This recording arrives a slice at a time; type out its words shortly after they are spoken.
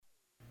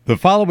The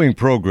following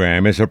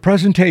program is a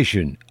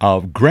presentation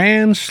of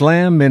Grand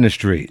Slam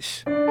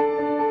Ministries.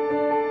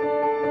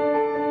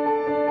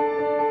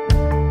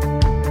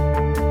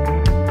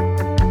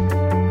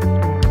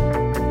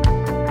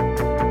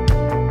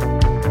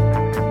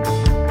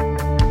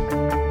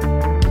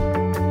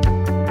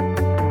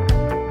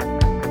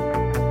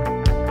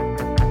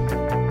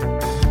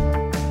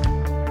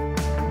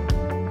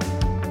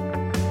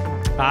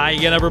 Hi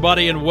again,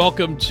 everybody, and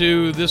welcome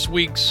to this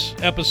week's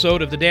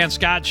episode of The Dan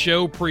Scott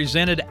Show,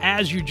 presented,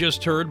 as you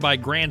just heard, by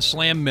Grand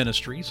Slam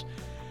Ministries.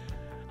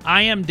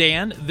 I am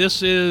Dan.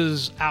 This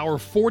is our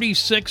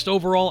 46th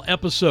overall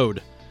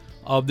episode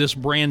of this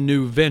brand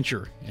new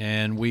venture,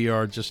 and we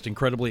are just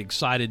incredibly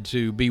excited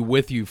to be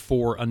with you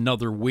for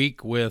another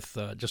week with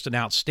just an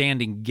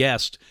outstanding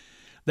guest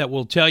that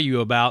we'll tell you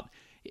about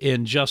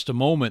in just a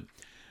moment.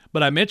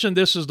 But I mentioned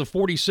this is the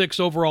 46th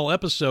overall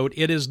episode.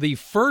 It is the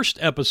first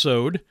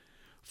episode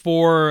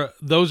for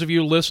those of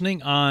you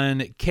listening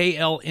on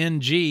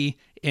KLNG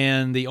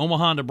in the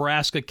Omaha,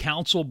 Nebraska,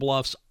 Council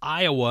Bluffs,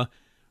 Iowa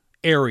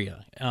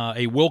area,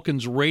 a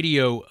Wilkins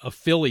radio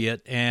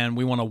affiliate, and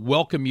we want to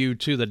welcome you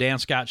to the Dan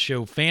Scott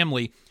Show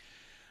family.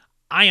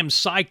 I am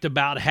psyched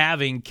about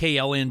having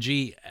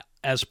KLNG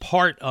as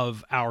part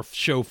of our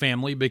show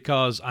family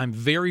because I'm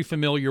very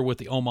familiar with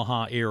the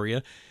Omaha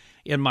area.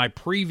 In my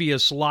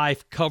previous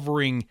life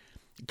covering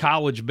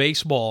college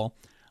baseball,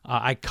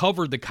 I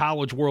covered the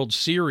College World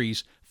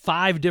Series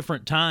 5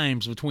 different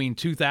times between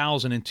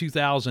 2000 and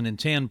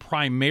 2010,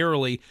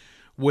 primarily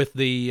with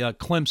the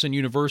Clemson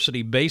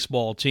University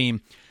baseball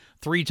team.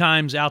 3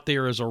 times out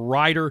there as a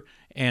writer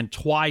and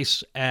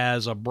twice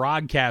as a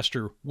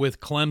broadcaster with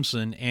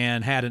Clemson,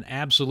 and had an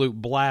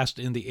absolute blast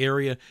in the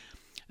area.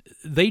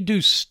 They do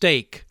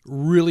steak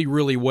really,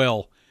 really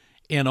well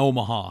in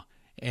Omaha,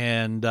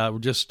 and we're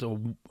just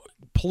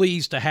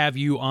pleased to have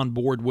you on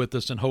board with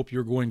us and hope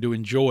you're going to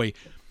enjoy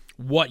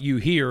what you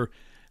hear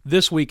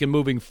this week and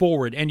moving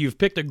forward. And you've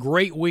picked a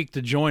great week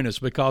to join us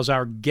because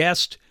our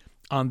guest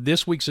on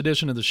this week's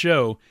edition of the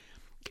show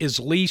is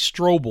Lee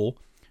Stroebel,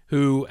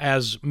 who,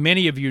 as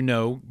many of you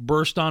know,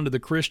 burst onto the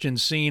Christian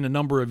scene a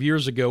number of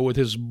years ago with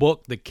his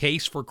book, The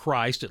Case for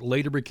Christ. It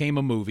later became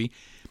a movie.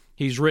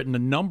 He's written a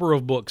number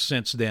of books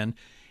since then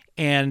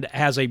and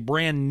has a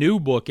brand new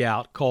book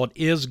out called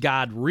Is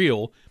God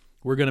Real?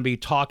 We're going to be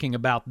talking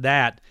about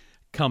that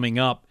coming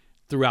up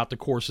throughout the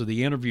course of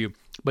the interview.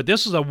 But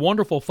this is a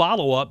wonderful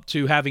follow-up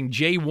to having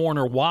J.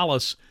 Warner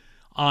Wallace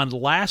on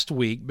last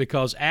week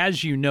because,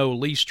 as you know,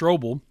 Lee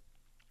Stroebel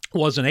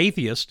was an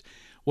atheist,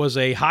 was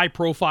a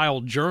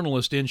high-profile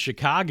journalist in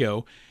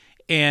Chicago,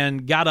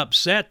 and got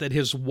upset that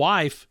his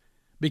wife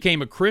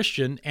became a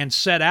Christian and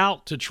set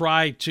out to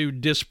try to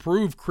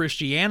disprove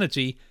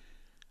Christianity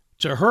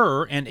to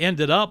her, and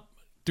ended up,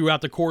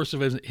 throughout the course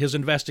of his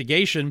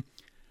investigation,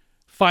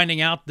 finding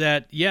out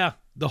that, yeah,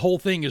 the whole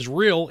thing is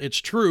real, it's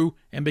true,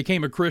 and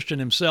became a Christian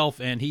himself,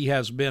 and he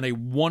has been a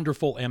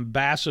wonderful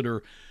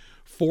ambassador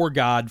for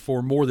God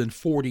for more than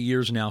 40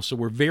 years now. So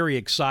we're very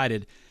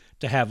excited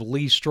to have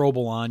Lee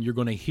Stroebel on. You're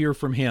going to hear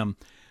from him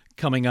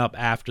coming up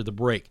after the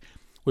break.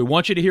 We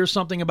want you to hear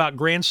something about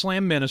Grand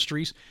Slam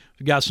Ministries.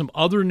 We've got some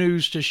other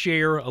news to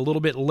share a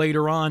little bit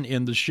later on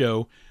in the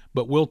show,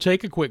 but we'll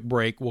take a quick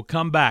break. We'll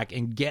come back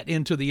and get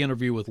into the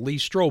interview with Lee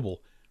Stroebel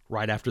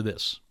right after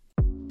this.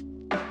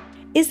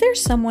 Is there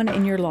someone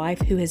in your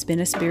life who has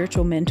been a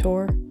spiritual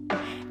mentor?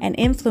 An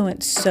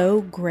influence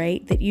so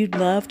great that you'd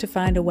love to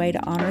find a way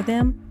to honor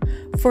them?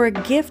 For a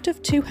gift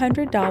of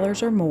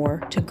 $200 or more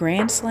to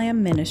Grand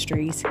Slam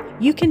Ministries,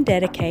 you can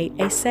dedicate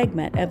a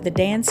segment of the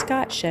Dan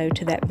Scott Show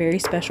to that very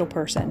special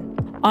person.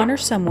 Honor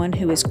someone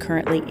who is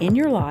currently in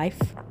your life,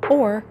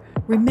 or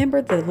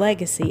remember the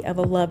legacy of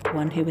a loved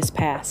one who has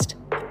passed.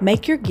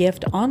 Make your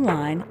gift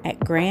online at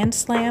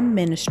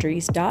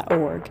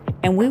grandslamministries.org,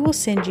 and we will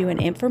send you an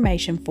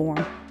information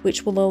form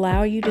which will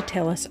allow you to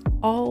tell us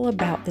all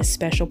about this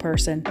special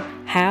person,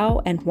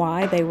 how and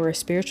why they were a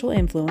spiritual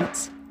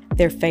influence,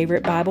 their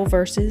favorite Bible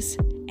verses,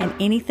 and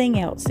anything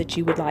else that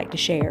you would like to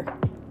share.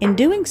 In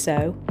doing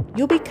so,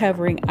 you'll be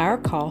covering our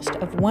cost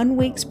of 1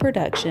 week's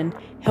production,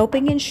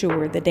 helping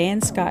ensure the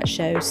Dan Scott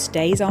Show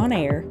stays on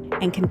air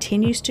and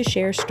continues to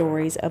share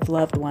stories of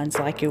loved ones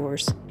like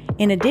yours.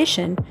 In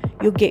addition,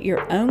 you'll get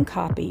your own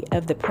copy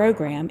of the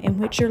program in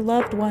which your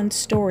loved one's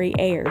story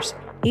airs,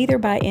 either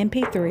by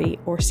MP3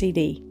 or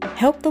CD.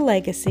 Help the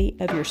legacy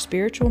of your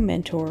spiritual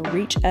mentor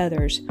reach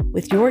others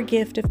with your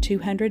gift of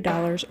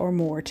 $200 or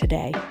more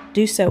today.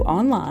 Do so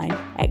online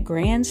at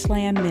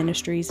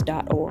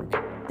grandslamministries.org.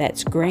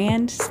 That's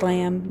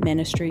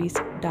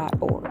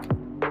grandslamministries.org.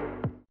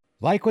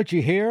 Like what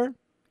you hear?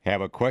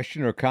 Have a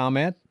question or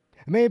comment?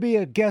 Maybe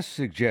a guest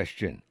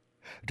suggestion?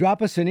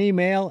 Drop us an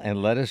email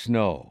and let us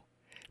know.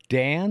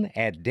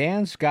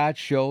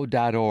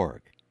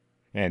 Dan@danscottshow.org.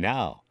 And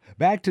now,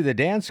 back to the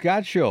Dan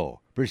Scott Show,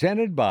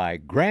 presented by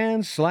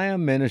Grand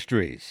Slam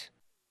Ministries.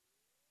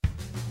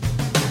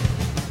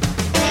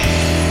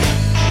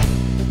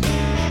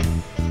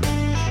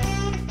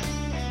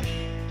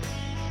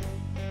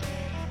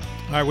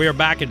 All right, we are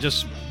back, and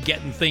just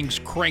getting things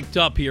cranked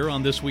up here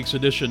on this week's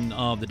edition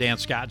of the Dan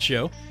Scott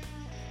Show.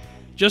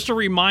 Just a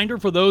reminder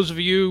for those of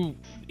you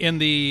in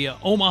the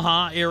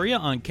Omaha area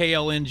on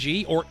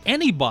KLNG, or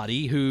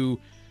anybody who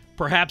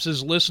perhaps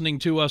is listening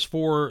to us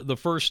for the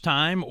first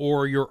time,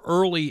 or you're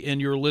early in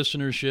your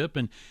listenership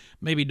and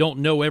maybe don't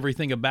know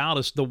everything about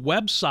us, the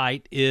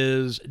website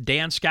is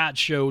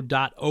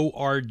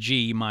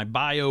danscottshow.org. My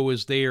bio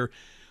is there.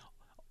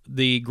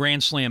 The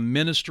Grand Slam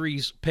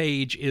Ministries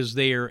page is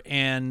there,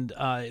 and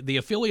the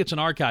Affiliates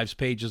and Archives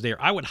page is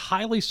there. I would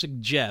highly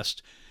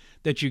suggest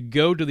that you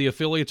go to the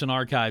Affiliates and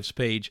Archives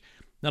page.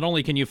 Not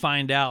only can you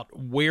find out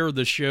where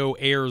the show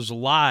airs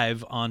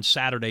live on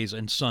Saturdays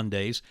and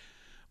Sundays,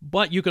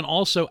 but you can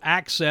also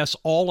access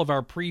all of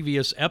our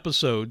previous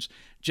episodes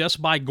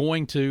just by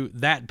going to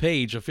that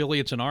page,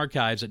 Affiliates and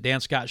Archives, at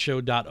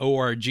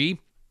danscottshow.org.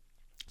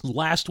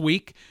 Last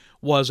week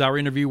was our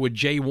interview with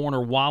J.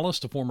 Warner Wallace,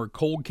 the former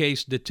cold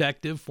case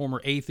detective,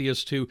 former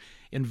atheist who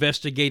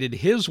investigated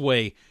his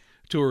way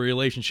to a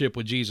relationship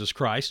with Jesus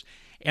Christ.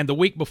 And the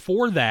week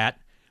before that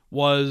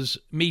was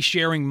me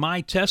sharing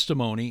my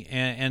testimony,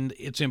 and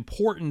it's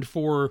important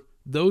for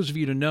those of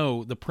you to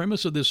know the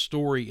premise of this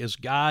story is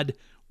God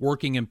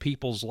working in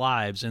people's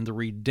lives and the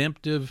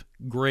redemptive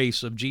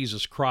grace of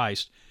Jesus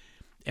Christ.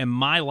 And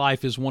my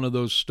life is one of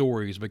those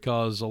stories,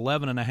 because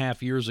 11 and a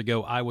half years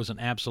ago, I was an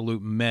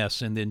absolute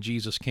mess, and then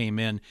Jesus came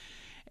in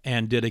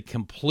and did a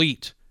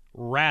complete,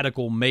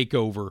 radical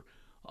makeover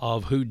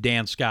of who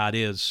Dan Scott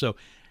is. So,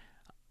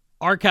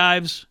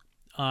 Archives,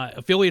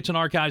 Affiliates and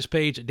Archives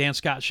page at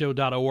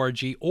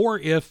danscottshow.org, or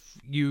if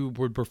you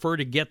would prefer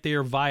to get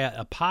there via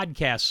a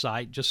podcast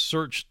site, just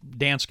search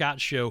Dan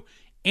Scott Show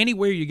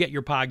anywhere you get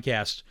your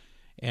podcasts,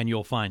 and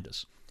you'll find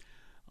us.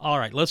 All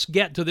right, let's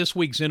get to this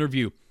week's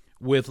interview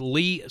with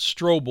Lee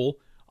Stroebel,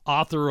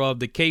 author of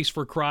The Case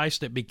for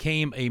Christ that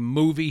became a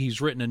movie.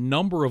 He's written a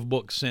number of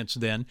books since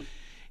then.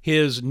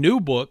 His new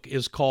book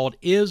is called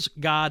Is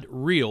God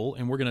Real?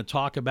 And we're going to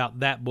talk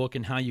about that book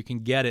and how you can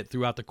get it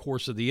throughout the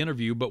course of the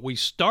interview. But we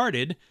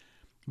started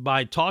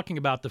by talking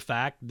about the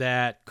fact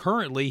that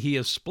currently he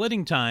is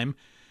splitting time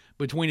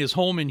between his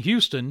home in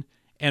Houston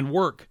and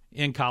work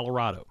in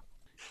Colorado.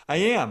 I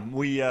am.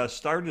 We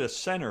started a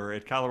center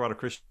at Colorado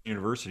Christian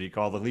University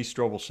called the Lee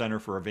Stroebel Center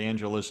for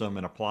Evangelism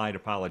and Applied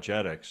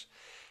Apologetics.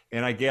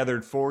 And I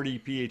gathered 40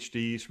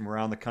 PhDs from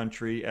around the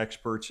country,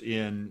 experts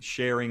in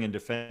sharing and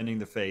defending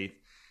the faith.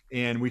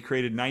 And we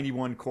created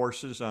 91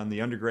 courses on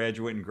the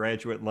undergraduate and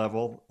graduate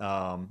level,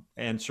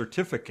 and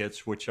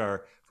certificates, which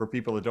are for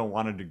people that don't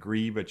want a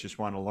degree but just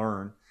want to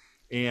learn.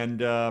 And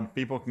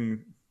people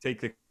can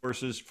take the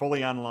courses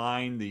fully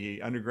online.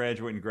 The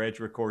undergraduate and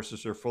graduate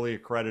courses are fully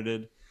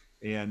accredited.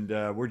 And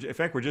we're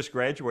just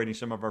graduating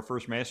some of our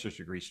first master's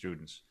degree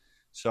students.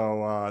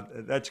 So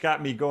that's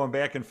got me going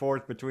back and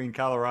forth between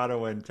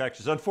Colorado and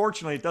Texas.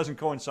 Unfortunately, it doesn't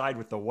coincide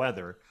with the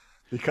weather,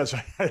 because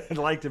I'd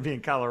like to be in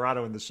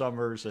Colorado in the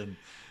summers and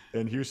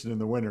Houston in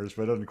the winters,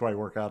 but it doesn't quite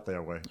work out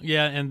that way.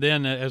 Yeah, and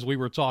then as we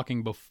were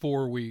talking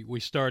before we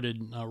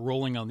started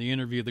rolling on the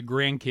interview, the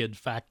grandkid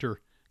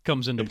factor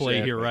comes into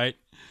play here, right?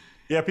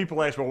 Yeah,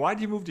 people ask, well, why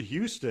did you move to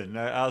Houston?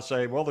 I'll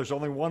say, well, there's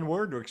only one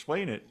word to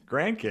explain it: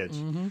 grandkids.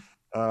 Mm-hmm.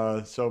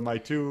 So my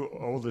two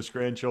oldest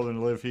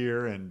grandchildren live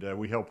here, and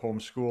we help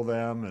homeschool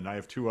them. And I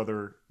have two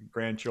other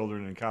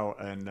grandchildren in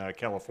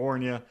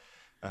California.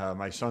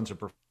 My son's a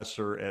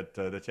professor at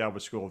the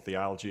Talbot School of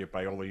Theology at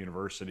Biola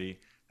University,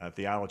 a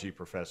theology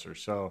professor.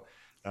 So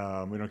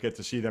we don't get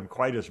to see them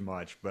quite as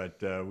much, but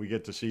we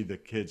get to see the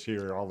kids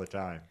here all the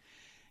time.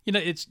 You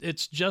know,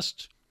 it's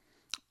just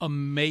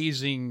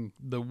amazing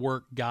the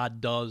work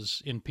God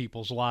does in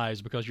people's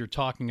lives, because you're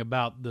talking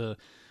about the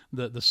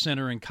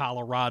center in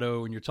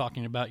Colorado, and you're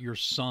talking about your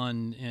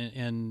son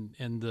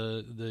and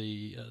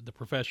the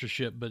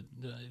professorship, but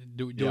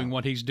doing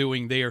what he's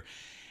doing there.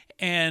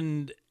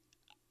 And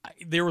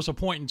there was a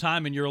point in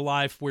time in your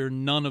life where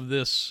none of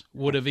this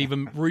would have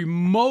even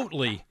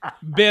remotely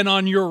been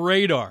on your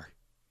radar.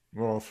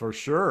 Well, for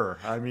sure.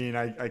 I mean,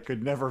 I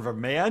could never have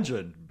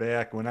imagined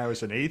back when I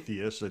was an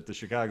atheist at the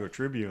Chicago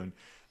Tribune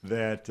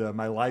that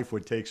my life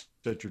would take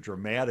such a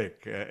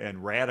dramatic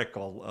and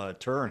radical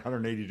turn,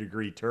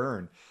 180-degree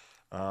turn.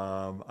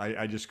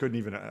 I just couldn't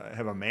even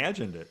have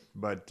imagined it.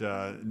 But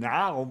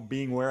now,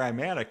 being where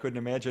I'm at, I couldn't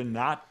imagine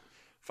not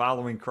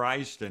following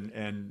Christ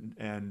and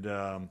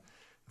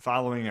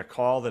following a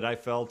call that I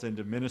felt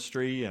into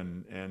ministry,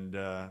 and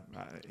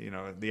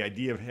the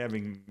idea of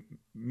having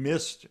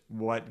missed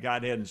what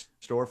God had in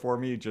store for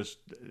me, just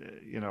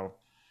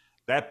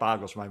that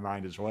boggles my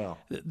mind as well.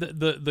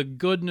 The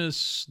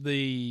goodness,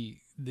 the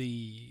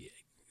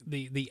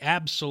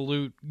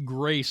absolute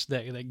grace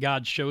that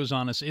God shows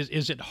on us.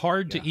 Is it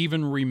hard to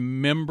even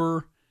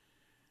remember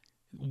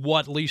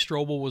what Lee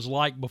Stroebel was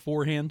like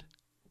beforehand?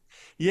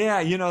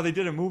 Yeah, they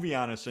did a movie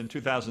on us in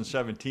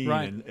 2017,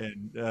 right.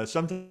 and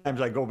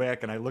sometimes I go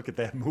back and I look at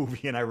that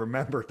movie and I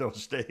remember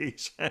those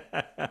days,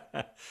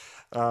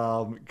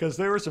 because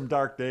there were some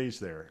dark days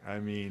there. I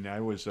mean, I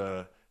was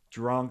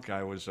drunk,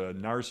 I was a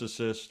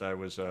narcissist, I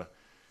was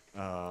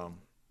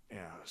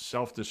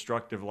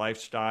self-destructive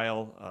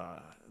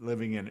lifestyle,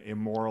 living an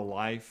immoral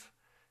life.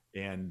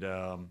 And,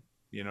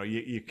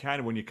 you kind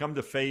of, when you come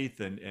to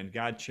faith and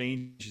God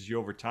changes you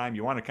over time,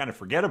 you want to kind of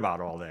forget about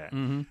all that.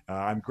 Mm-hmm.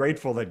 I'm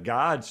grateful that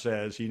God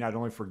says he not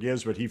only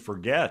forgives, but he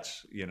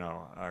forgets,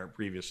 our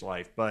previous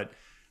life. But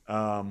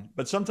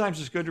sometimes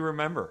it's good to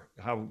remember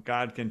how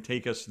God can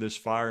take us this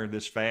far,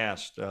 this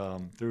fast,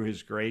 through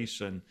his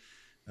grace and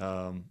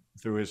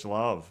through his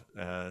love.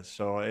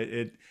 So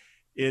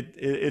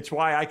it's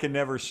why I can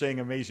never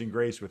sing Amazing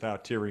Grace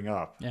without tearing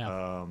up.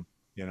 Yeah.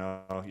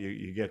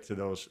 You get to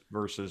those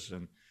verses,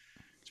 and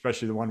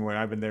especially the one where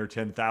I've been there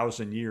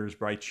 10,000 years,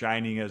 bright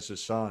shining as the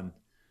sun,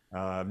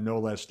 no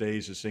less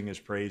days to sing his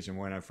praise than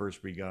when I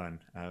first begun.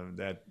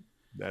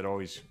 That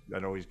always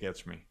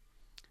gets me.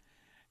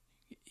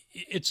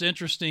 It's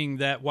interesting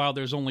that while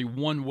there's only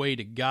one way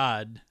to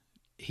God,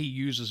 he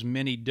uses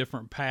many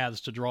different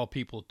paths to draw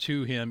people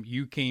to him.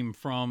 You came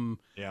from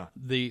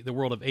the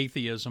world of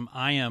atheism.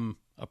 I am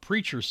a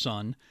preacher's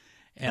son,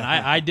 and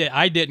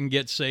I didn't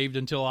get saved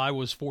until I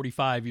was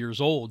 45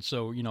 years old.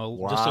 So,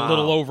 just a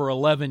little over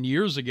 11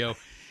 years ago.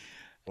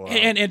 Wow.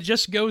 And it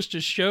just goes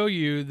to show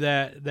you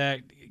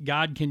that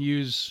God can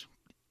use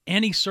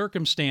any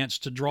circumstance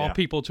to draw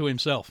people to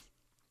himself.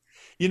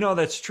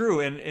 That's true.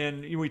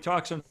 And we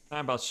talk sometimes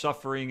about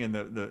suffering and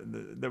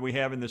that we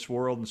have in this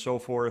world and so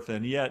forth.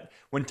 And yet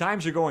when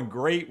times are going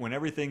great, when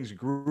everything's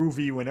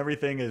groovy, when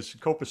everything is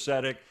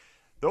copacetic,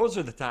 those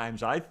are the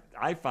times I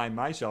find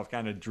myself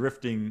kind of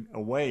drifting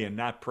away and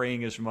not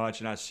praying as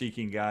much, not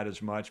seeking God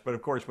as much. But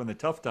of course, when the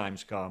tough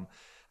times come,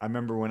 I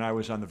remember when I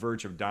was on the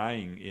verge of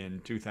dying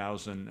in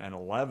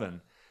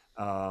 2011,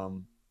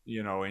 and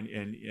you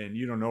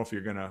don't know if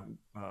you're going to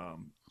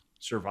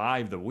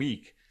survive the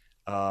week.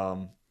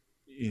 Then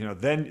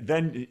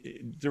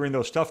during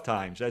those tough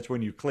times, that's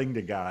when you cling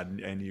to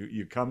God and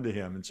you come to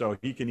him. And so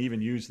he can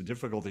even use the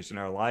difficulties in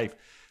our life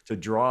to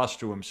draw us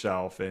to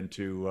himself and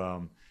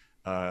to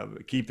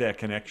keep that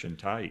connection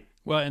tight.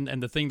 Well,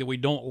 and the thing that we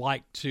don't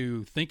like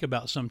to think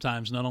about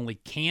sometimes, not only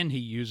can he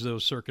use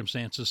those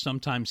circumstances,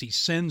 sometimes he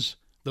sends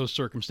those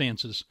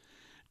circumstances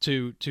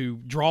to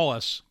draw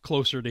us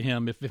closer to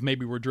him if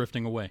maybe we're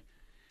drifting away.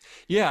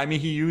 Yeah, I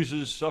mean, he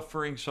uses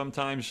suffering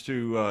sometimes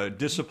to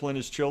discipline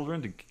his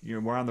children.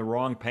 We're on the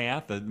wrong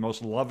path. The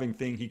most loving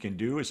thing he can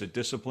do is to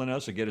discipline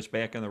us, to get us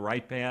back on the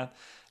right path.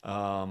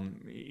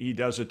 He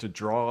does it to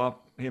draw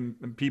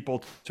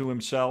people to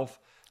himself,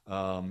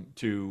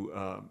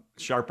 to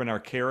sharpen our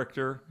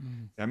character.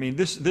 I mean,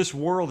 this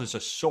world is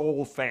a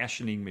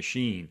soul-fashioning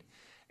machine.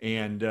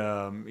 And,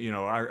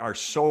 our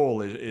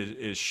soul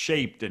is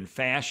shaped and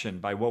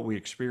fashioned by what we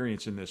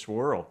experience in this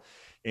world.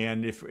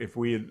 And if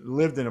we had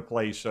lived in a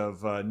place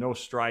of no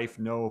strife,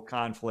 no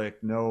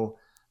conflict, no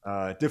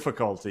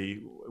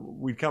difficulty,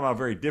 we'd come out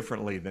very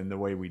differently than the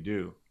way we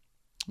do.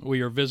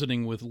 We are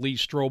visiting with Lee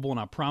Stroebel, and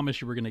I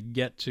promise you we're going to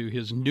get to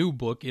his new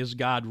book, Is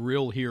God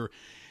Real, here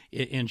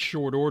in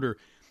short order.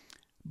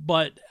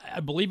 But I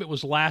believe it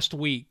was last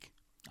week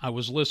I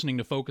was listening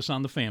to Focus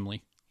on the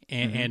Family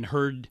and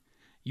heard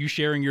you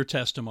sharing your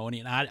testimony,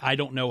 and I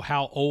don't know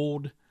how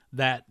old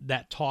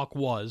that talk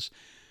was,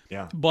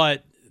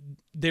 but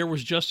there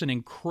was just an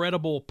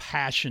incredible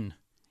passion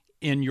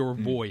in your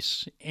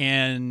voice.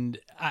 And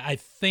I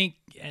think,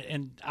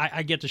 and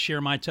I get to share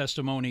my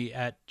testimony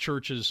at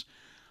churches,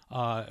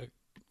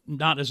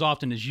 not as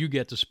often as you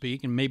get to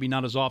speak, and maybe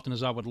not as often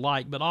as I would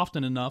like, but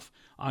often enough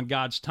on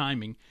God's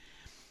timing.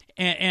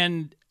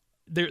 And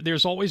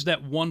there's always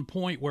that one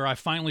point where I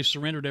finally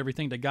surrendered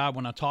everything to God.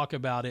 When I talk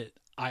about it,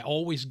 I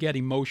always get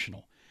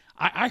emotional.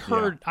 I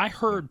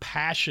heard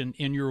passion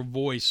in your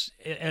voice.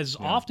 As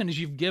often as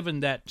you've given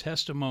that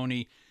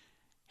testimony,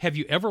 have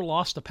you ever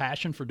lost the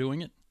passion for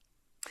doing it?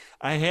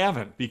 I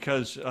haven't,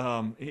 because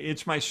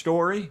it's my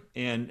story,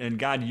 and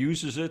God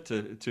uses it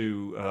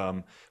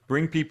to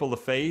bring people to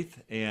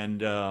faith. And,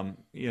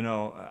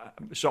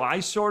 so I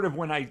sort of,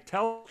 when I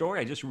tell a story,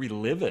 I just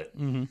relive it.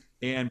 Mm-hmm.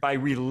 And by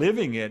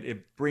reliving it,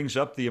 it brings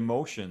up the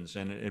emotions,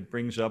 and it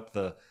brings up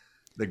the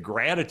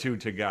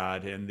gratitude to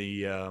God and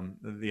the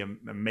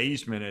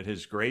amazement at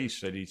his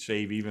grace that he'd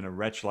save even a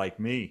wretch like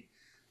me.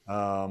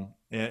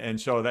 And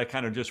so that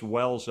kind of just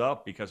wells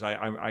up because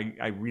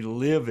I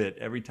relive it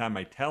every time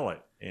I tell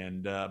it.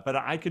 And but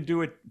I could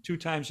do it 2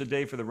 times a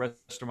day for the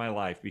rest of my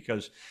life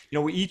because,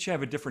 we each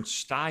have a different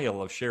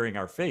style of sharing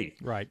our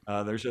faith. Right.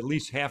 There's at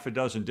least half a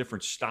dozen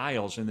different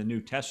styles in the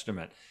New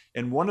Testament.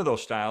 And one of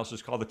those styles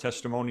is called the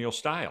testimonial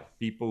style.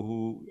 People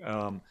who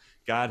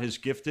God has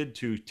gifted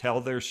to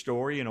tell their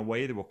story in a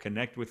way that will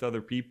connect with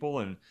other people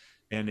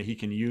and he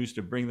can use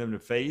to bring them to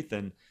faith.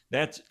 And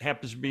that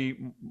happens to be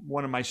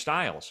one of my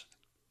styles.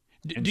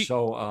 It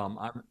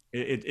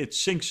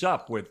syncs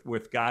up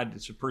with God.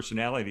 It's a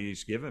personality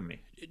he's given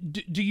me.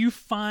 Do you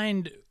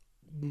find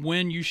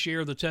when you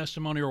share the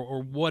testimony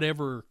or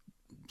whatever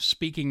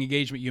speaking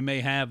engagement you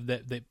may have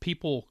that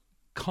people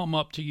come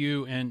up to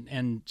you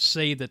and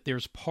say that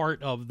there's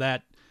part of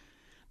that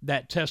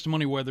that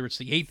testimony, whether it's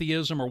the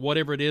atheism or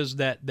whatever it is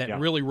that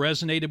really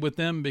resonated with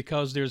them,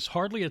 because there's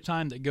hardly a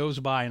time that goes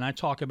by, and I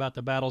talk about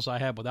the battles I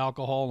have with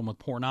alcohol and with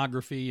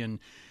pornography and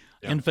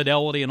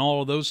infidelity and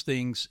all of those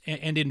things,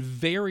 and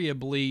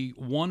invariably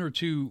one or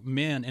two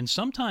men, and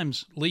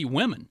sometimes, Lee,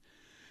 women,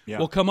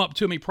 will come up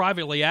to me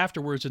privately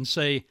afterwards and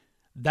say,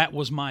 that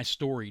was my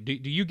story. Do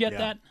you get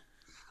that?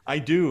 I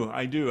do.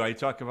 I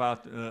talk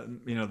about,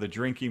 the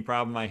drinking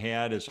problem I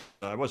had.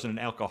 I wasn't an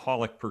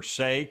alcoholic per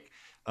se,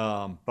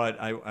 but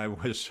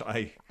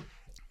I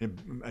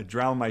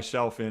drowned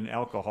myself in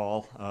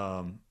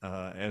alcohol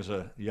as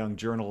a young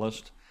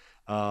journalist,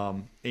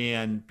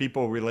 and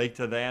people relate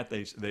to that.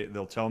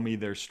 They'll tell me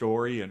their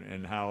story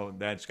and how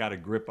that's got a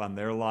grip on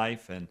their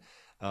life. And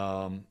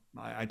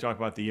I talk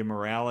about the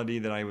immorality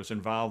that I was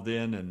involved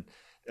in, and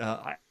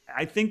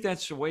I think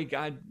that's the way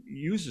God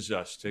uses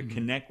us to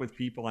connect with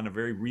people on a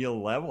very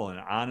real level, an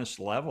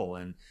honest level.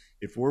 And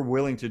if we're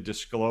willing to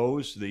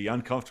disclose the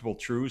uncomfortable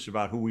truths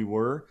about who we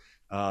were,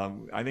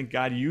 I think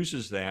God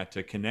uses that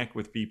to connect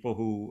with people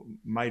who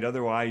might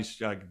otherwise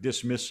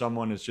dismiss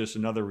someone as just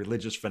another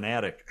religious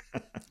fanatic.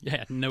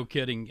 Yeah, no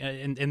kidding.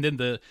 And then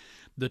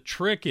the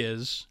trick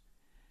is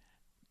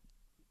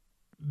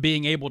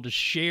being able to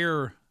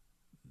share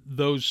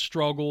those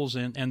struggles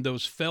and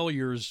those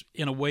failures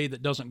in a way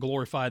that doesn't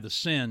glorify the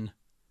sin,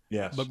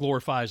 but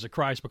glorifies the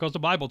Christ. Because the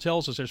Bible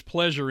tells us there's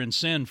pleasure in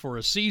sin for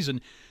a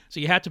season, so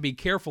you have to be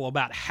careful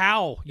about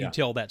how you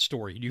tell that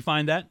story. Do you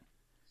find that?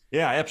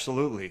 Yeah,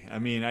 absolutely. I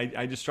mean,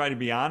 I just try to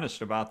be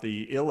honest about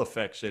the ill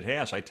effects it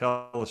has. I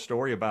tell a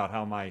story about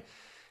how my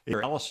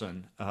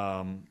Allison,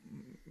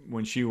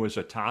 when she was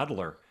a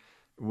toddler,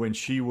 when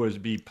she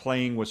would be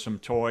playing with some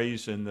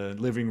toys in the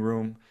living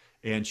room,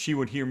 and she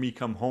would hear me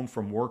come home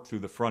from work through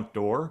the front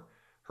door,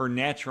 her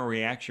natural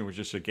reaction was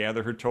just to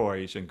gather her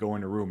toys and go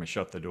in the room and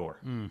shut the door.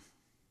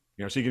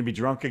 So you can be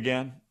drunk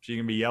again. So you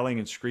can be yelling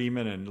and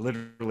screaming and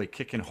literally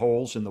kicking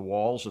holes in the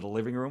walls of the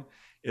living room.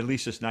 At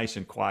least it's nice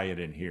and quiet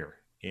in here.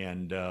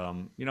 And,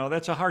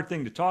 that's a hard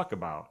thing to talk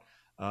about.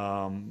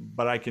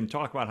 But I can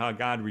talk about how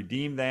God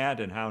redeemed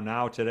that, and how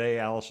now today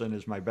Allison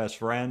is my best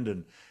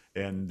friend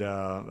and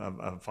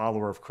a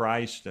follower of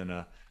Christ, and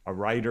a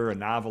writer, a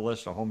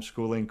novelist, a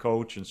homeschooling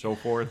coach, and so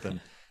forth,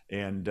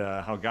 and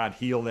how God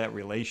healed that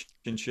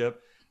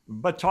relationship.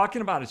 But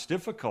talking about it's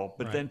difficult.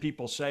 But then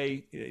people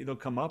say, they'll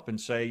come up and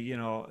say,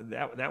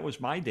 that was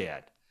my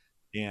dad,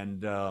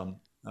 and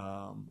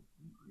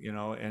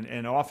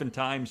and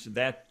oftentimes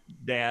that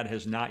dad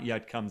has not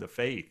yet come to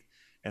faith,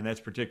 and that's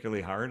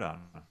particularly hard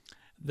on them.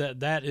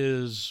 That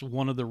is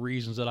one of the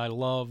reasons that I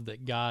love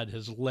that God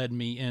has led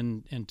me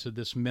into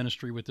this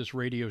ministry with this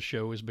radio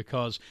show, is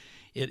because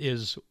it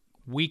is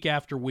week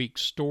after week,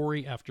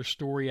 story after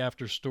story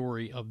after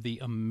story of the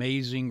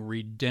amazing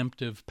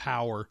redemptive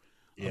power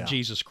of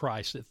Jesus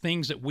Christ. The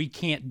things that we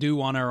can't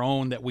do on our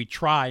own, that we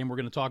try, and we're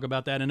going to talk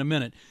about that in a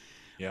minute.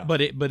 Yeah.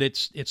 But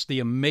it's the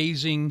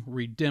amazing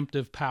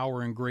redemptive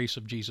power and grace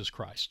of Jesus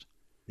Christ.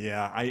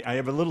 Yeah, I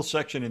have a little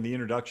section in the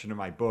introduction to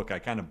my book. I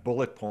kind of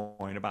bullet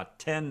point about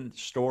 10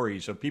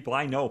 stories of people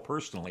I know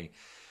personally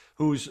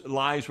whose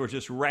lives were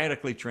just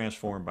radically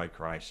transformed by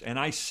Christ. And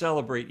I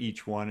celebrate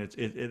each one.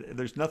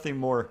 There's nothing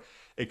more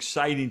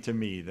exciting to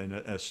me than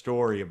a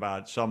story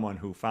about someone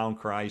who found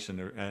Christ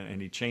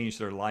and he changed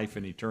their life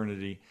in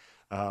eternity.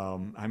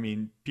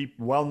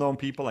 Well-known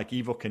people like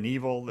Evel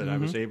Knievel that I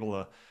was able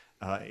to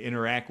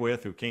interact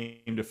with, who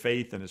came to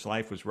faith and his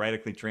life was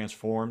radically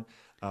transformed.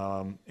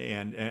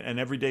 And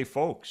everyday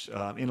folks,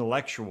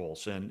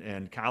 intellectuals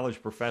and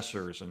college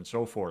professors and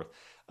so forth.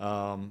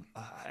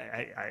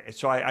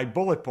 So I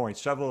bullet point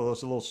several of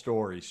those little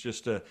stories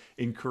just to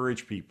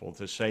encourage people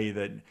to say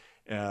that,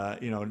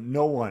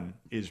 no one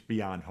is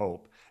beyond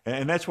hope.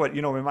 And that's what,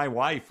 when my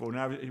wife,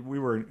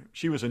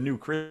 she was a new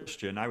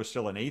Christian, I was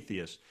still an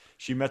atheist.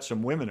 She met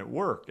some women at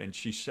work and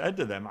she said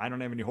to them, I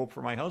don't have any hope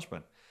for my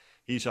husband.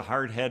 He's a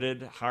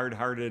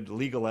hard-hearted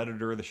legal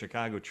editor of the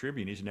Chicago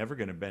Tribune. He's never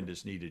going to bend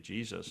his knee to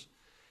Jesus.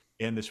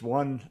 And this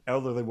one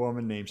elderly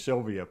woman named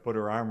Sylvia put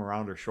her arm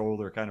around her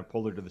shoulder, kind of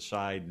pulled her to the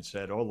side and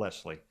said, "Oh,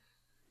 Leslie,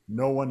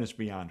 no one is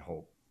beyond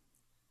hope."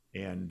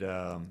 And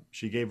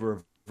she gave her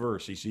a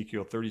verse,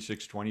 Ezekiel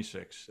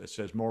 36:26, that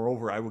says,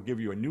 "Moreover, I will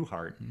give you a new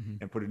heart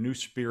and put a new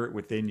spirit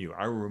within you.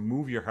 I will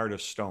remove your heart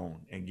of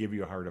stone and give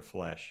you a heart of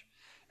flesh."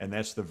 And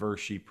that's the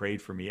verse she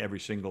prayed for me every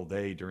single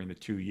day during the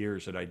 2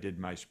 years that I did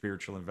my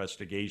spiritual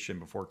investigation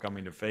before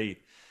coming to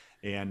faith.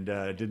 And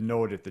didn't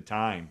know it at the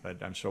time,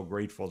 but I'm so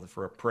grateful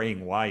for a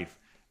praying wife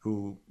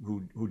who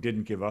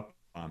didn't give up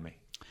on me.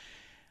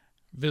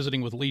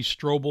 Visiting with Lee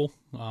Stroebel.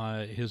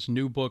 His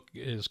new book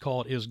is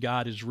called Is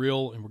God Is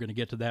Real? And we're going to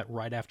get to that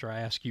right after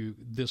I ask you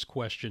this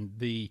question.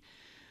 The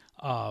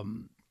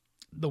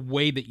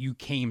way that you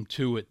came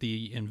to it,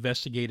 the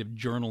investigative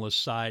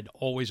journalist side,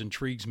 always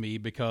intrigues me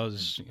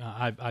because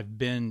I've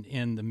been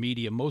in the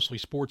media, mostly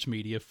sports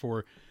media,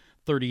 for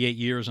 38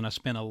 years, and I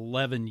spent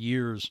 11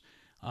 years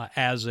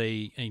as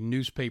a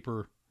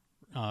newspaper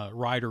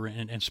writer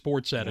and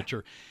sports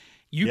editor.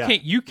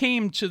 You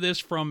came to this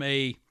from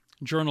a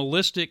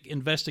journalistic,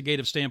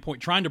 investigative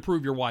standpoint, trying to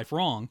prove your wife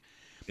wrong.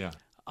 Yeah.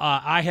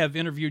 I have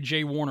interviewed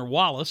J. Warner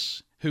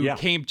Wallace, who Yeah.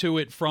 came to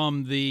it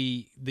from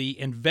the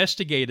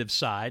investigative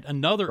side,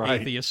 another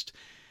Right. atheist.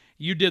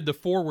 You did the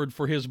foreword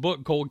for his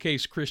book, Cold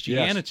Case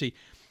Christianity.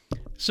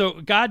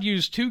 So God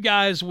used two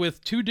guys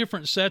with two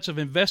different sets of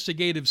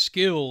investigative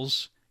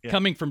skills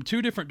coming from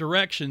two different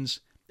directions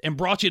and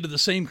brought you to the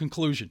same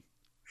conclusion.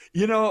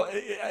 You know,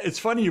 it's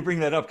funny you bring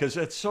that up because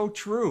it's so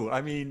true.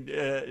 I mean,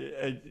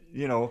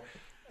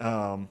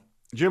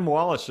 Jim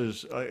Wallace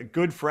is a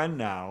good friend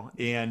now,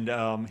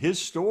 and his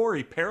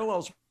story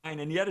parallels mine,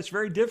 and yet it's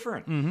very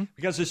different.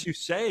 Because, as you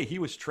say, he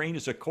was trained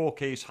as a cold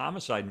case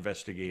homicide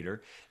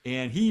investigator,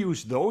 and he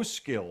used those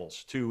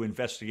skills to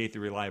investigate the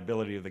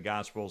reliability of the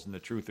Gospels and the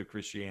truth of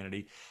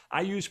Christianity.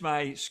 I used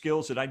my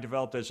skills that I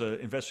developed as an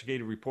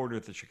investigative reporter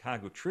at the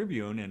Chicago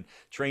Tribune and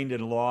trained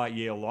in law at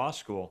Yale Law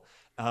School.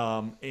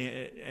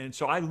 And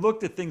so I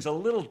looked at things a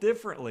little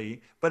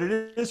differently, but it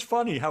is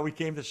funny how we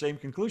came to the same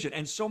conclusion.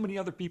 And so many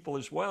other people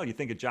as well. You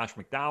think of Josh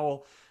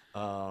McDowell.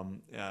 I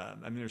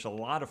mean, there's a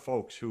lot of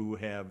folks who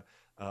have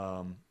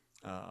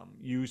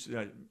used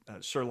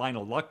Sir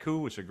Lionel Luck, who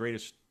was the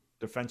greatest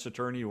defense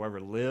attorney who ever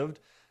lived,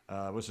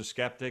 was a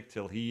skeptic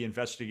till he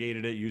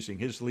investigated it using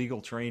his legal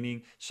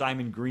training.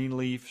 Simon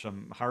Greenleaf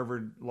from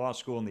Harvard Law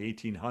School in the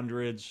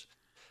 1800s,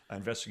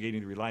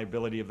 investigating the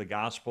reliability of the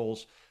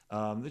Gospels.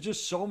 There's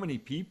just so many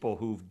people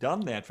who've done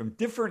that from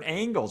different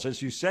angles,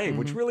 as you say,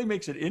 which really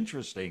makes it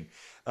interesting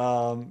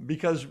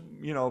because,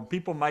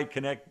 people might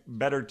connect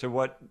better to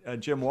what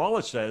Jim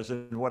Wallace says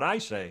than what I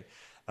say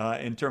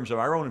in terms of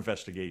our own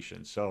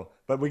investigation.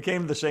 But we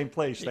came to the same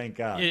place, thank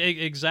God.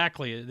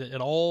 Exactly.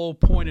 It all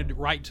pointed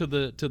right to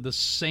the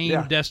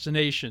same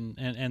destination,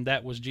 and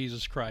that was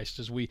Jesus Christ.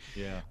 As we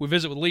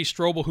visit with Lee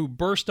Stroebel, who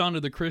burst onto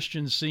the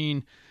Christian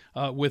scene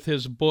with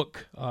his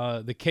book,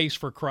 The Case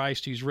for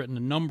Christ. He's written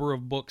a number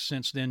of books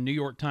since then, New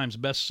York Times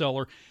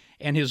bestseller.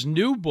 And his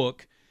new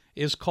book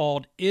is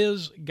called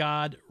Is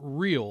God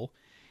Real?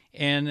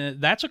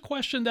 And that's a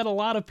question that a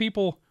lot of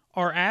people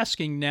are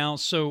asking now.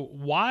 So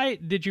why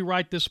did you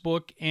write this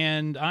book?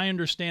 And I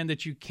understand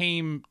that you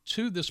came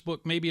to this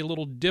book maybe a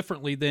little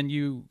differently than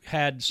you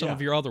had some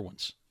of your other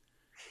ones.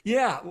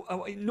 Yeah.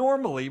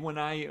 Normally, when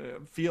I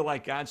feel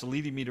like God's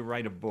leading me to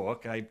write a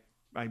book, I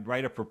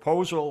write a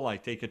proposal, I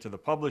take it to the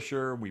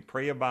publisher, we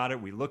pray about it,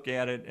 we look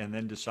at it, and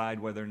then decide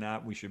whether or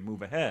not we should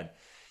move ahead.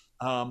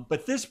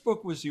 But this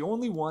book was the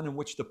only one in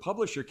which the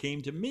publisher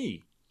came to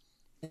me.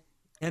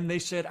 And they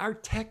said, our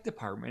tech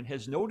department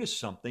has noticed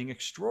something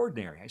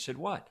extraordinary. I said,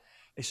 what?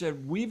 They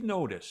said, we've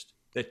noticed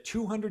that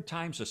 200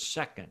 times a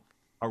second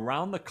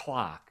around the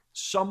clock,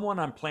 someone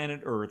on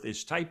planet Earth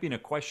is typing a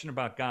question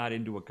about God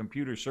into a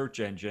computer search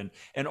engine.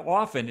 And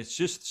often it's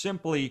just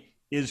simply,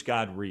 is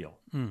God real?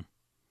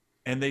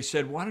 And they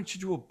said, why don't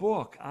you do a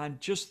book on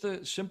just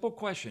the simple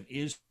question,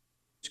 is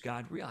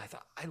God real? I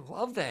thought, I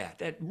love that.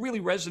 That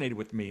really resonated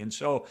with me. And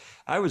so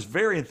I was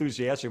very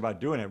enthusiastic about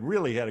doing it.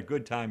 Really had a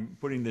good time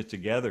putting this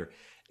together.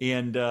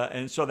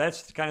 And so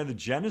that's kind of the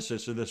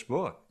genesis of this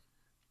book.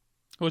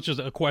 Which is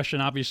a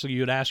question, obviously,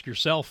 you'd ask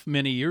yourself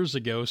many years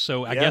ago.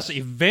 So I guess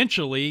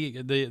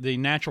eventually the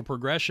natural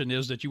progression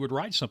is that you would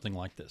write something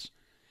like this.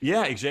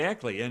 Yeah,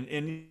 exactly. And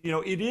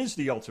it is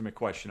the ultimate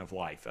question of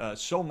life.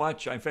 So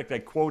much, in fact, I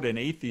quote an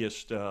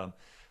atheist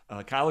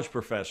college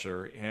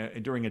professor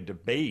during a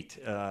debate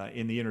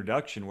in the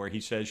introduction where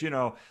he says,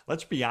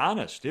 let's be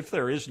honest. If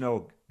there is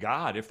no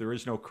God, if there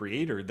is no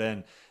creator,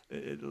 then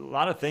a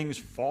lot of things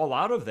fall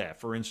out of that.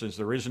 For instance,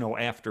 there is no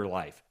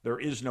afterlife. There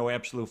is no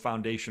absolute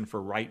foundation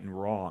for right and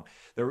wrong.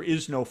 There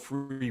is no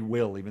free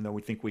will, even though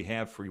we think we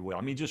have free will.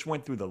 I mean, he just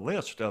went through the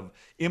list of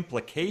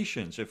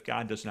implications if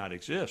God does not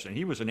exist. And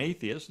he was an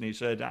atheist, and he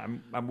said,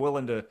 I'm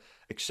willing to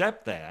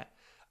accept that.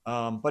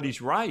 But he's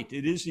right.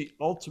 It is the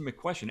ultimate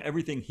question.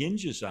 Everything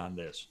hinges on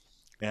this.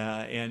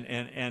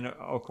 And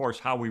of course,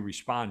 how we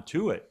respond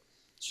to it.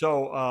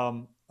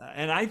 So,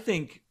 and I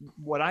think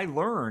what I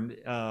learned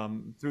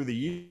through the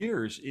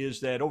years is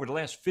that over the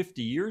last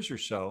 50 years or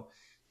so,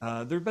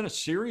 there have been a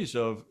series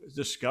of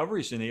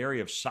discoveries in the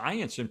area of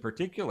science in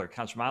particular,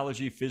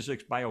 cosmology,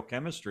 physics,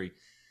 biochemistry,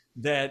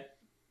 that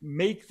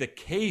make the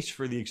case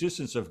for the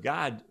existence of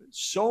God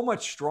so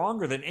much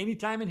stronger than any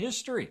time in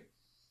history.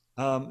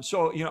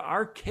 So,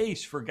 our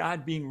case for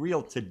God being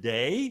real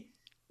today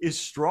is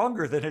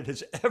stronger than it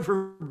has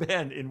ever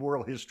been in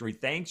world history,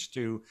 thanks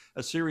to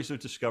a series of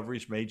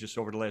discoveries made just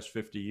over the last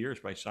 50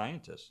 years by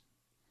scientists.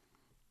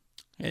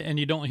 And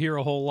you don't hear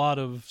a whole lot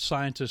of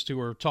scientists who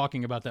are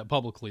talking about that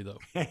publicly, though.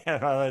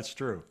 Well, that's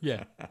true.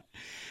 Yeah.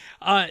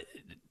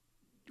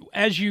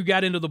 As you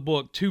got into the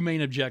book, two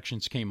main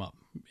objections came up.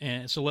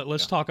 And so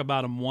let's talk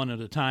about them one at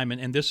a time.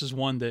 And this is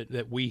one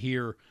that we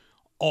hear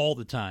all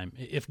the time.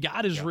 If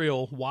God is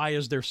real, why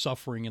is there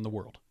suffering in the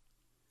world?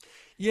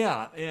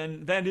 Yeah,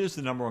 and that is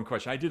the number one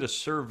question. I did a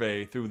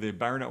survey through the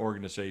Barna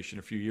organization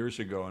a few years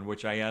ago in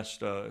which I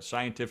asked a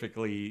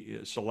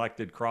scientifically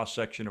selected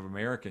cross-section of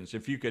Americans,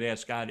 if you could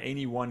ask God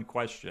any one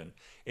question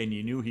and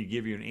you knew he'd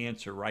give you an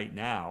answer right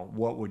now,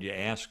 what would you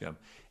ask him?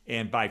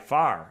 And by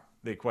far,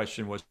 the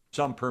question was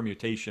some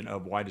permutation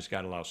of why does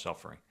God allow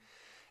suffering?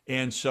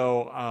 And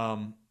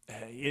so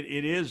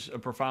it is a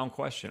profound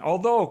question.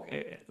 Although,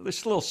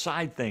 this little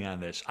side thing on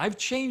this, I've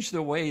changed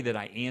the way that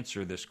I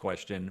answer this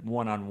question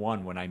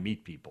one-on-one when I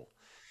meet people.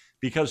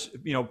 Because,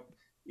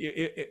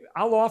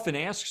 I'll often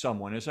ask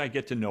someone as I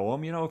get to know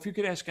them, if you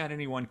could ask God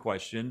any one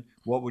question,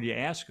 what would you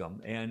ask them?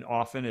 And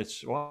often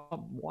it's,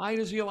 well, why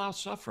does he allow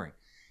suffering?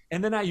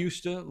 And then I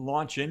used to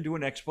launch into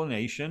an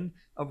explanation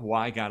of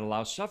why God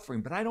allows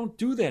suffering, but I don't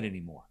do that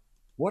anymore.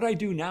 What I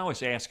do now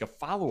is ask a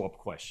follow-up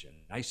question.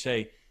 I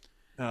say,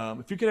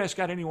 if you could ask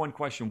God any one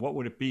question, what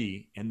would it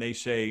be? And they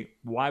say,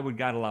 why would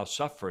God allow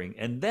suffering?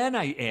 And then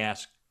I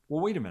ask,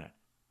 well, wait a minute.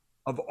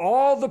 Of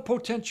all the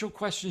potential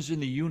questions in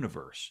the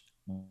universe,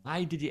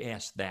 why did you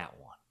ask that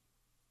one?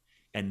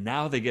 And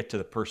now they get to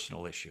the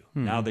personal issue.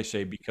 Mm-hmm. Now they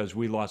say, because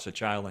we lost a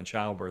child in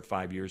childbirth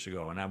 5 years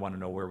ago, and I want to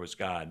know where was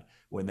God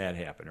when that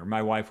happened. Or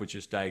my wife was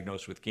just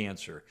diagnosed with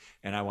cancer,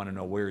 and I want to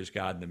know where is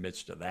God in the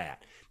midst of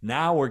that.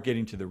 Now we're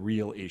getting to the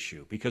real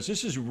issue, because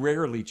this is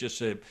rarely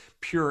just a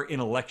pure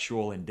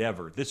intellectual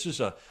endeavor. This is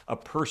a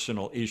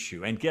personal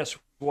issue. And guess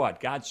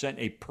what? God sent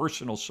a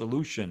personal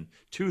solution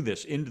to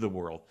this into the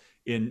world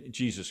in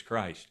Jesus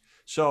Christ.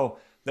 So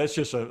that's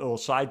just a little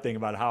side thing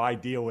about how I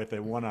deal with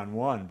it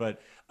one-on-one.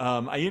 But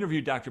I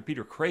interviewed Dr.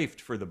 Peter Kraft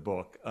for the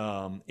book,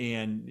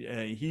 and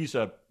he's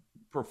a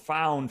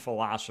profound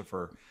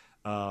philosopher,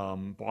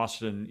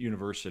 Boston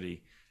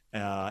University.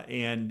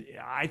 And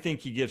I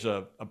think he gives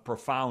a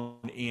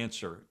profound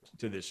answer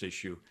to this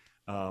issue.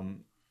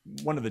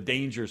 One of the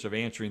dangers of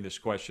answering this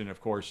question,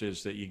 of course,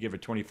 is that you give a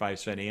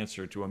 25-cent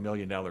answer to $1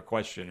 million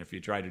question if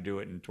you try to do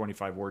it in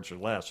 25 words or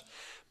less.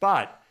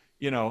 But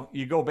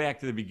you go back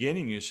to the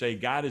beginning, you say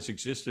God has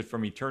existed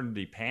from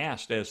eternity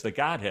past as the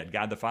Godhead,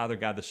 God the Father,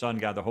 God the Son,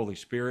 God the Holy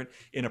Spirit,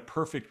 in a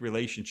perfect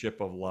relationship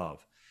of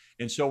love.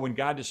 And so when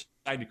God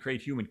decided to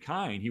create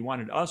humankind, he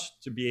wanted us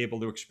to be able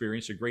to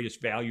experience the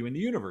greatest value in the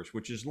universe,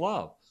 which is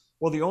love.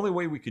 Well, the only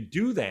way we could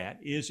do that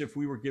is if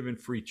we were given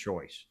free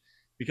choice,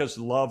 because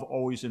love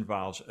always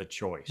involves a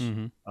choice.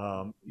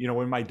 Mm-hmm.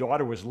 When my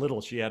daughter was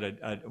little, she had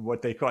a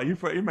what they call, you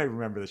may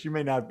remember this, you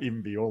may not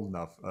even be old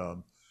enough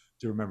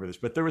to remember this,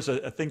 but there was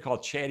a thing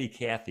called Chatty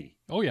Cathy.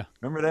 Oh, yeah.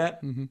 Remember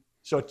that? Mm-hmm.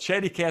 So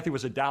Chatty Cathy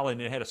was a doll,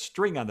 and it had a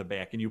string on the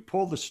back, and you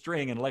pulled the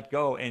string and let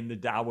go, and the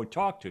doll would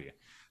talk to you.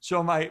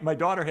 So my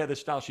daughter had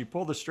this doll. She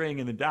pulled the string,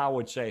 and the doll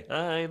would say,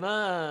 I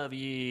love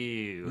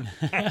you,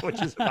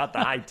 which is about the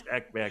high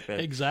tech back then.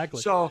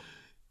 Exactly. So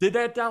did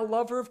that doll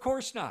love her? Of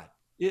course not.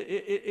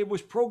 It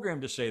was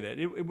programmed to say that.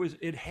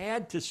 It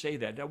had to say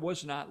that. That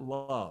was not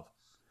love.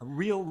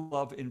 Real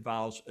love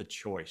involves a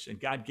choice, and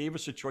God gave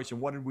us a choice,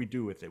 and what did we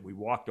do with it? We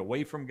walked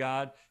away from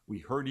God. We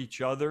hurt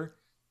each other.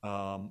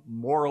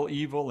 Moral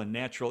evil and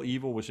natural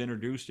evil was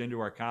introduced into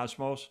our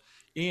cosmos,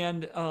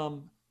 and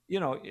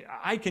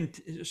I can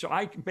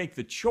make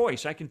the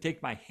choice. I can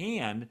take my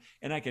hand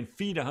and I can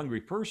feed a hungry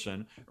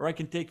person, or I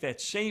can take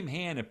that same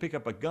hand and pick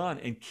up a gun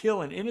and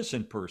kill an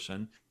innocent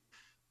person.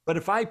 But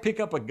if I pick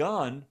up a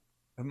gun,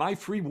 my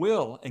free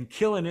will, and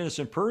kill an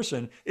innocent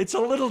person, it's a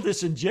little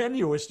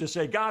disingenuous to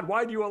say, God,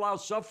 why do you allow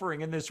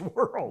suffering in this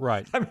world?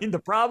 Right. I mean, the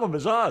problem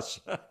is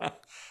us.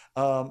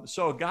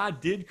 So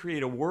God did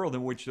create a world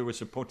in which there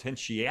was a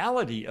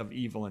potentiality of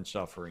evil and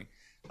suffering,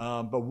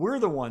 but we're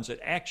the ones that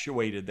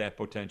actuated that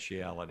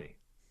potentiality.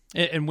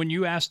 And when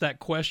you ask that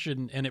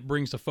question, and it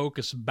brings the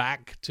focus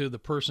back to the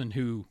person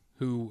who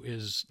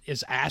is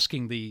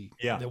asking the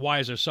why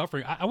is there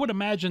suffering, I would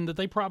imagine that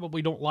they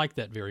probably don't like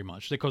that very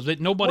much, because they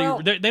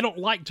don't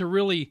like to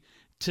really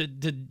to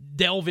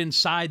delve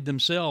inside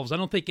themselves. I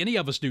don't think any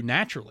of us do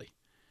naturally.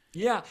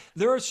 Yeah,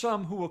 there are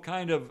some who will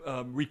kind of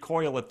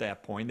recoil at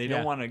that point. They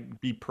don't want to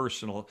be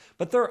personal.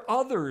 But there are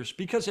others,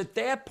 because at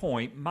that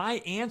point, my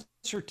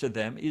answer to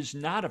them is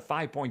not a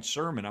 5-point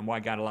sermon on why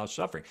God allows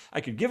suffering.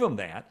 I could give them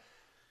that.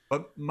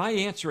 But my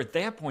answer at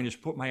that point is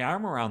put my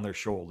arm around their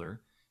shoulder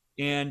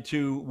and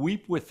to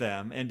weep with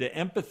them and to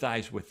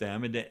empathize with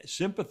them and to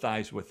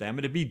sympathize with them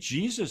and to be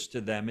Jesus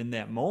to them in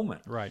that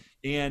moment. Right.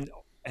 And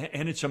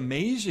it's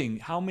amazing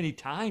how many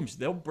times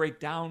they'll break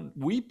down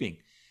weeping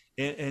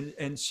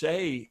and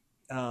say,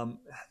 I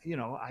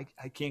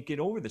can't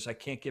get over this. I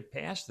can't get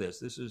past this.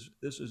 This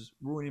is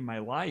ruining my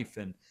life.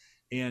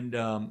 And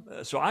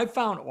so I've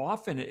found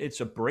often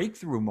it's a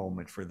breakthrough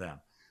moment for them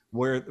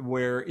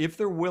where if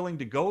they're willing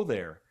to go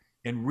there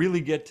and really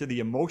get to the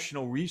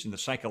emotional reason, the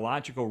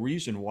psychological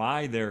reason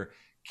why they're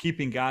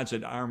keeping God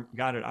at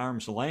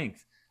arm's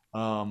length,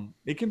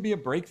 it can be a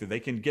breakthrough. They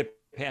can get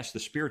past the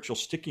spiritual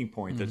sticking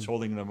point that's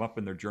holding them up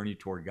in their journey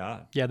toward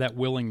God. Yeah, that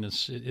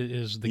willingness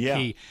is the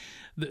key.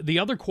 The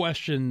other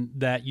question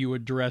that you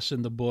address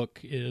in the book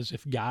is,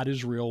 if God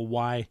is real,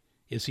 why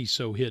is he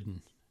so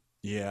hidden?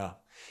 Yeah.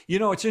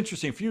 It's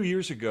interesting. A few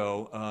years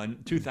ago,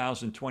 in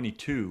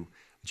 2022,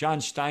 John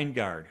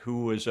Steingard,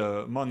 who was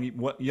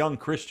among young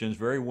Christians,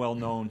 very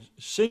well-known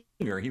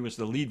singer, he was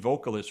the lead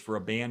vocalist for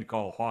a band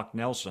called Hawk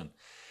Nelson.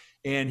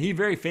 And he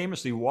very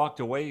famously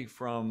walked away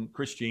from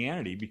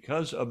Christianity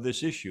because of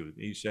this issue.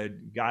 He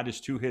said, God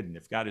is too hidden.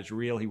 If God is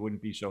real, he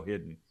wouldn't be so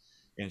hidden.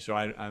 And so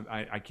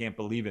I can't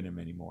believe in him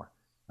anymore.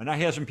 And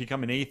he hasn't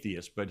become an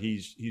atheist, but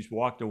he's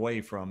walked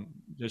away from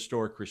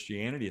historic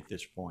Christianity at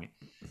this point.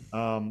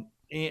 And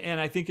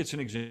I think it's an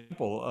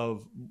example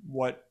of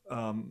what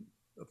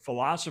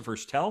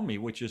philosophers tell me,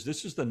 which is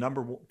this is the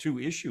number 2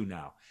 issue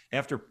now.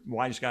 After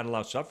why does God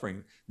allow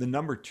suffering? The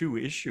number 2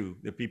 issue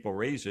that people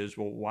raise is,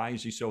 well, why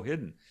is he so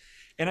hidden?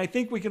 And I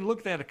think we can look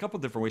at that a couple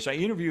of different ways. I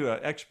interview an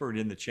expert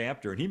in the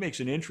chapter, and he makes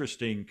an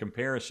interesting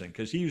comparison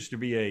because he used to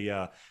be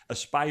a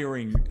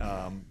aspiring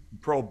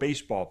pro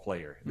baseball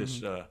player,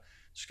 this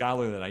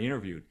scholar that I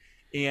interviewed.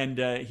 And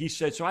he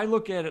said, so I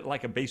look at it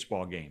like a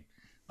baseball game.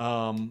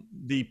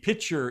 The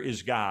pitcher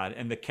is God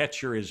and the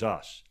catcher is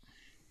us.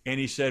 And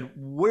he said,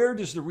 where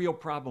does the real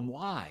problem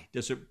lie?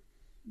 Does it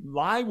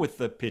lie with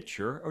the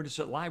pitcher or does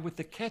it lie with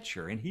the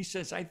catcher? And he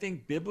says, I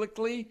think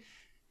biblically,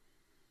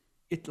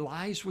 it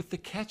lies with the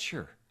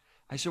catcher.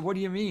 I said, what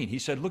do you mean? He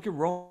said, look at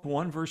Romans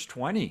 1, verse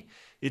 20.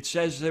 It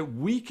says that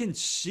we can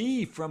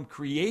see from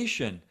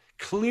creation,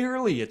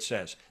 clearly it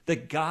says,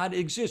 that God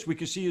exists. We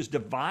can see his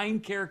divine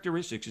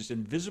characteristics, his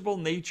invisible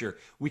nature.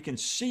 We can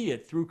see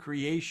it through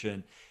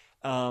creation.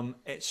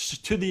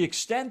 To the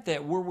extent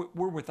that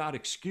we're without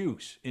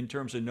excuse in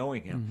terms of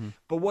knowing him.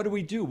 But what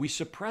do? We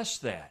suppress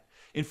that.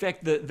 In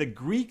fact, the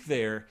Greek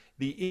there,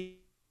 the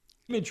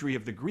imagery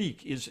of the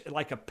Greek is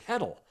like a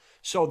pedal.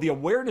 So the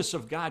awareness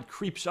of God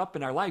creeps up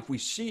in our life. We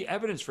see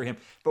evidence for him,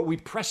 but we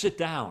press it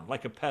down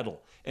like a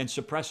pedal and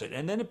suppress it.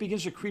 And then it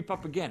begins to creep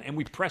up again, and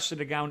we press it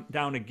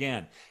down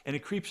again. And it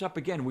creeps up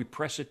again, and we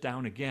press it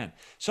down again.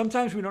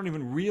 Sometimes we don't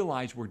even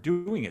realize we're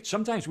doing it.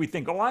 Sometimes we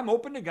think, I'm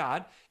open to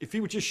God. If he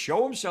would just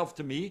show himself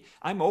to me,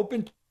 I'm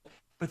open.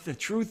 But the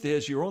truth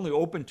is, you're only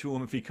open to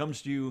him if he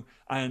comes to you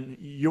on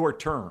your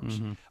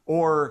terms.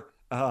 Or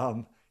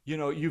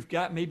you've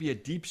got maybe a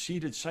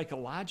deep-seated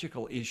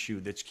psychological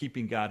issue that's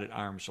keeping God at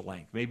arm's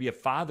length, maybe a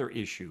father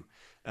issue,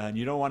 and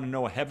you don't want to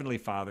know a heavenly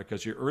father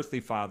because your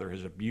earthly father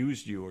has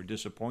abused you or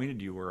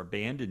disappointed you or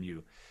abandoned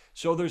you.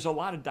 So there's a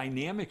lot of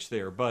dynamics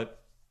there,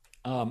 but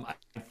I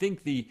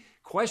think the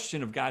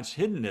question of God's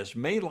hiddenness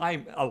may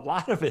lie a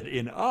lot of it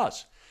in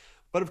us.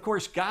 But of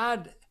course,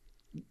 God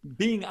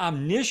being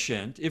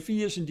omniscient, if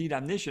he is indeed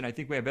omniscient, I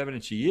think we have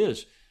evidence he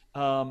is,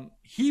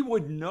 he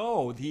would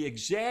know the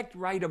exact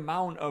right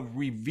amount of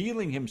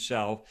revealing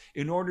himself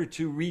in order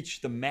to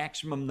reach the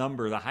maximum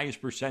number, the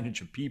highest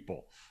percentage of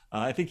people.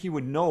 I think he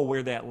would know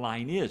where that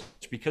line is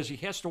because he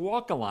has to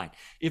walk a line.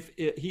 If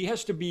he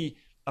has to be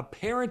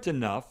apparent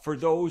enough for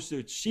those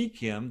that seek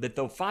him that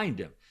they'll find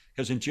him.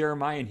 Because in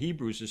Jeremiah and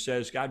Hebrews, it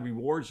says God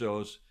rewards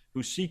those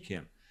who seek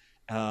him.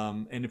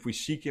 And if we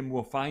seek him,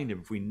 we'll find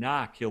him. If we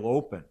knock, he'll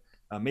open.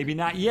 Maybe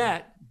not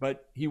yet,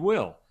 but he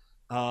will.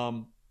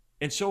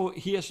 And so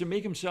he has to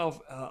make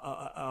himself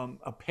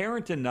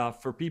apparent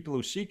enough for people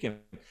who seek him,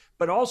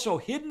 but also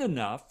hidden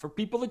enough for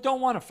people that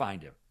don't want to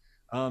find him,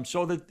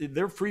 so that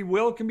their free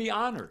will can be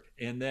honored.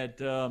 And that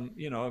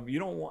if you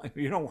don't want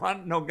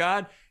to know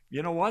God,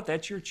 you know what?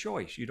 That's your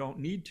choice. You don't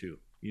need to.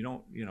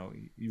 You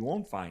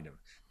won't find him.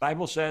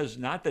 Bible says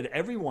not that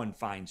everyone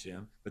finds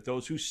him, but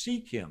those who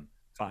seek him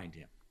find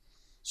him.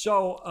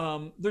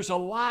 So there's a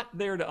lot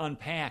there to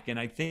unpack, and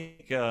I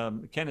think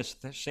Kenneth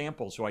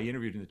Samples, who I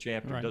interviewed in the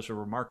chapter, does a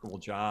remarkable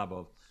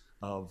job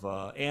of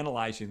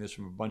analyzing this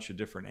from a bunch of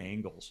different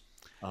angles.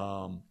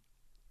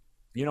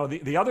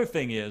 The other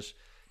thing is,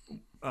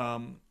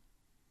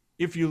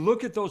 if you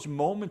look at those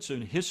moments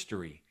in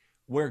history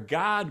where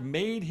God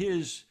made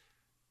his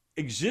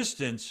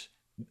existence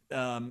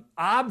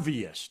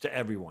obvious to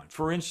everyone,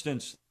 for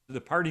instance, the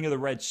parting of the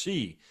Red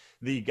Sea,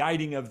 the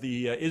guiding of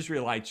the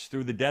Israelites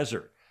through the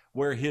desert,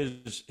 where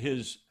he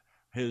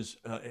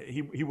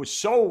was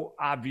so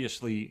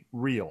obviously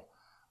real.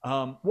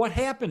 What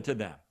happened to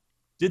them?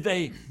 Did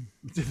they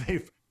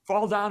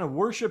fall down and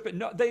worship it?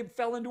 No, they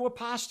fell into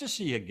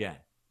apostasy again.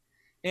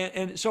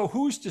 And so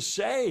who's to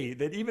say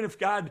that even if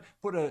God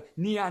put a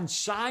neon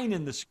sign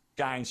in the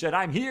sky and said,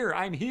 I'm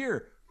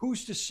here,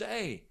 who's to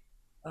say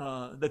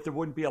that there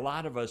wouldn't be a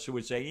lot of us who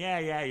would say,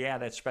 yeah,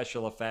 that's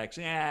special effects.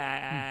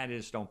 I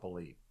just don't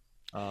believe.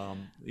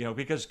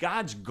 Because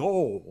God's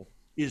goal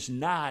is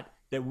not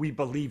that we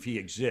believe he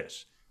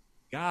exists.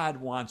 God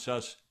wants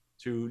us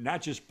to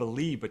not just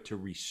believe, but to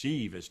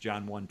receive, as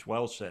John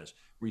 1:12 says.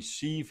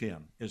 Receive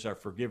him as our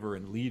forgiver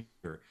and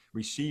leader.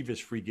 Receive his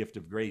free gift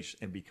of grace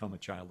and become a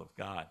child of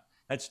God.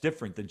 That's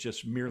different than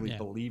just merely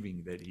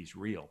believing that he's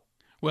real.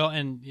 Well,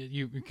 and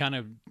you kind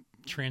of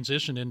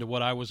transitioned into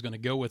what I was going to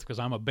go with because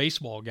I'm a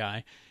baseball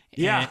guy.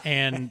 Yeah.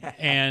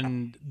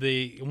 And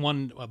the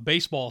one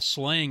baseball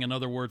slang,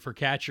 another word for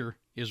catcher,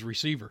 is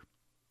receiver.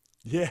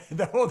 Yeah,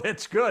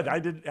 that's good.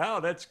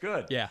 That's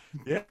good. Yeah.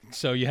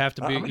 So you have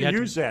to be. I'm going to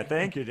use that.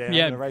 Thank you, Dan.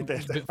 Yeah, I'm gonna write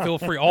that. Feel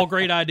free. All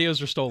great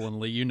ideas are stolen,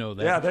 Lee. You know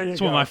that. Yeah, there you go.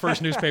 That's what my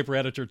first newspaper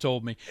editor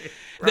told me.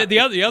 Right.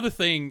 The other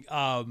thing,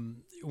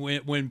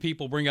 when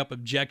people bring up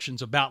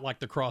objections about like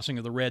the crossing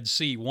of the Red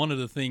Sea, one of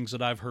the things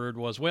that I've heard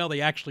was, well, they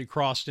actually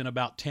crossed in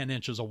about 10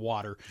 inches of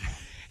water.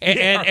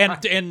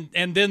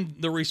 And then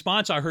the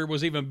response I heard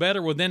was even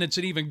better. Well, then it's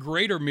an even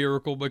greater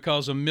miracle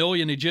because 1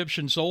 million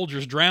Egyptian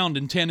soldiers drowned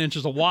in 10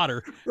 inches of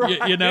water.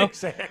 Right, you know,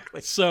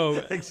 exactly.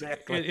 So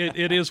exactly,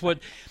 it is what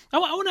I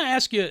want to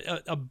ask you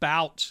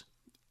about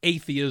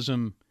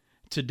atheism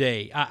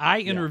today. I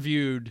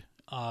interviewed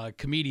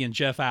comedian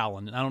Jeff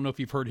Allen. I don't know if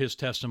you've heard his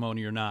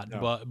testimony or not,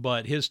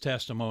 but his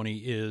testimony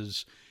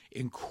is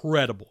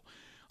incredible.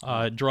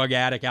 Drug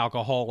addict,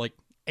 alcoholic,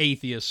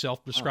 atheist,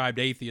 self-described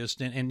atheist,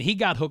 and he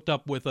got hooked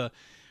up with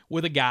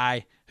a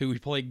guy who he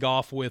played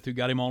golf with, who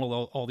got him on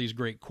all these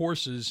great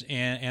courses,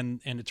 and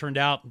it turned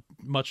out,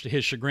 much to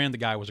his chagrin, the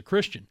guy was a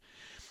Christian.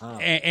 Oh.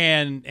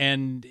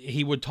 And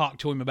he would talk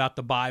to him about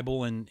the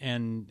Bible,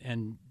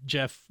 and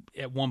Jeff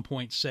at one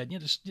point said,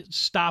 just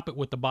stop it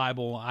with the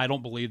Bible. I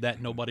don't believe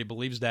that. Nobody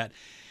believes that.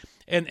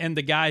 And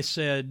the guy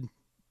said,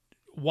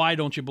 why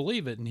don't you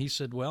believe it? And he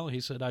said,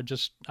 I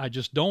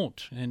just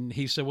don't. And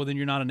he said, well, then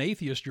you're not an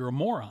atheist, you're a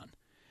moron.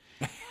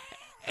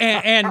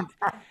 And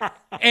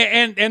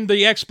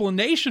the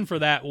explanation for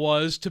that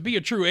was, to be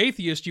a true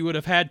atheist, you would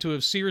have had to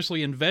have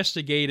seriously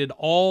investigated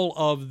all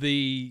of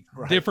the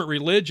different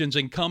religions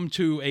and come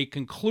to a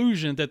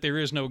conclusion that there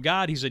is no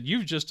God. He said,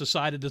 you've just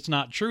decided it's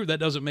not true. That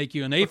doesn't make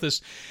you an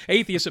atheist.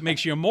 It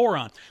makes you a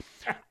moron.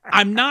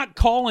 I'm not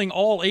calling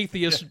all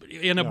atheists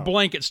in a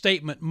blanket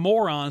statement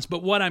morons,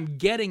 but what I'm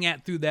getting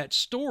at through that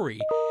story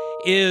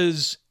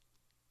is,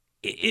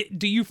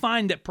 do you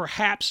find that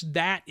perhaps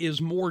that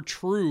is more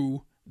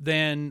true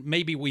than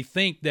maybe we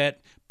think, that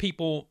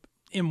people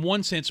in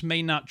one sense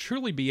may not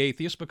truly be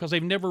atheists because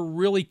they've never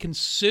really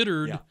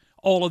considered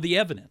all of the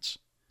evidence?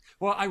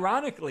 Well,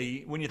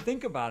 ironically, when you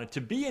think about it,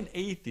 to be an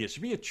atheist,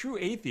 to be a true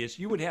atheist,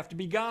 you would have to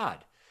be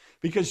God,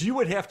 because you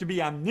would have to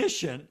be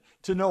omniscient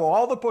to know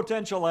all the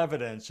potential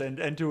evidence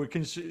and to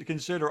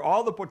consider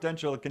all the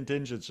potential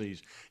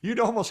contingencies. You'd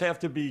almost have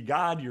to be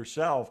God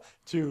yourself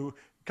to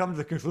come to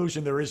the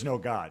conclusion there is no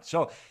God.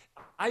 So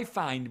I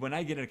find when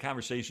I get into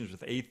conversations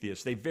with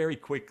atheists, they very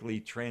quickly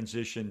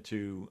transition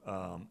to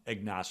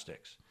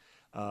agnostics.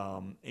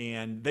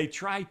 And they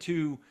try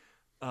to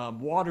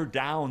water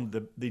down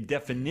the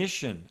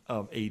definition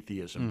of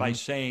atheism by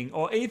saying,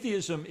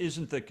 atheism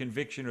isn't the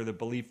conviction or the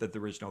belief that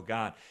there is no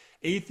God.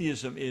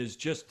 Atheism is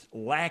just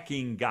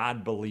lacking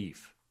God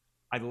belief.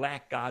 I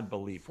lack God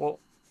belief. Well,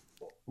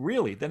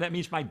 really? Then that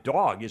means my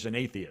dog is an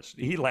atheist.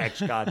 He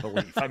lacks God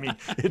belief. I mean,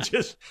 it's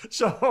just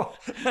so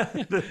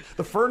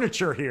the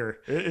furniture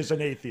here is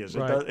an atheist.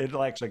 Right. It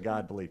lacks a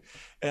God belief.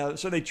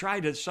 So they try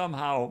to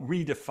somehow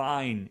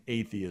redefine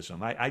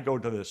atheism. I go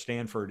to the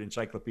Stanford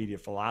Encyclopedia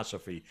of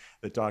Philosophy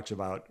that talks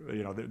about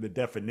the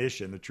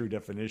definition, the true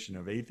definition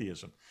of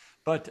atheism.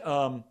 But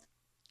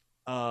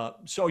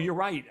so you're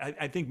right.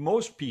 I think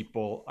most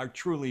people are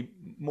truly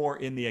more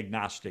in the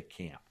agnostic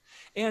camp.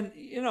 And,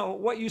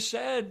 what you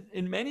said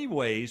in many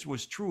ways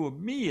was true of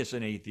me as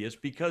an atheist,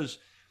 because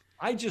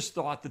I just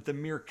thought that the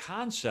mere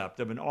concept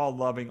of an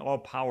all-loving,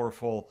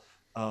 all-powerful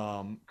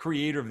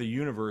creator of the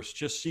universe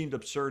just seemed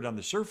absurd on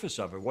the surface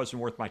of it. It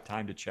wasn't worth my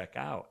time to check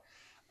out.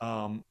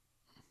 But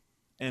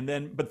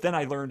then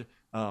I learned,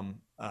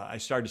 I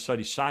started to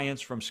study science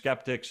from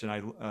skeptics, and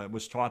I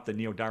was taught that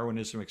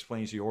neo-Darwinism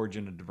explains the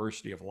origin and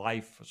diversity of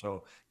life.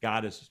 So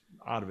God is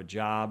out of a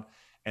job.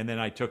 And then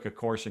I took a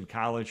course in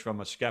college from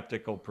a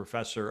skeptical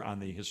professor on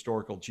the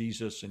historical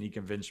Jesus, and he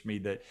convinced me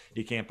that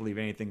you can't believe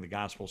anything the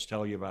Gospels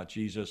tell you about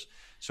Jesus.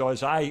 So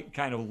as I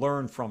kind of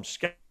learned from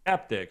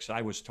skeptics,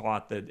 I was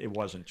taught that it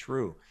wasn't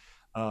true.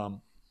 It's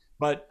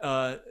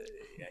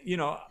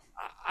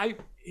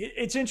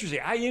interesting.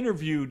 I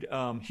interviewed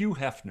Hugh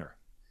Hefner,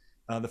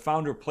 the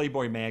founder of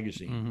Playboy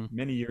magazine,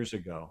 many years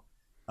ago,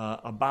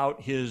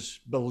 about his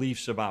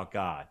beliefs about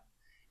God.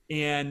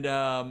 And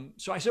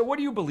so I said, what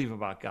do you believe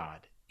about God?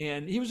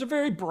 And he was a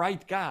very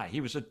bright guy. He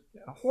was a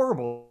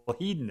horrible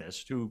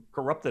hedonist who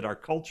corrupted our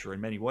culture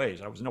in many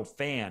ways. I was no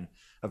fan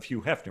of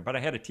Hugh Hefner, but I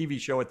had a TV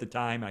show at the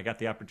time. I got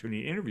the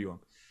opportunity to interview him.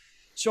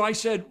 So I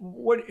said,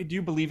 what do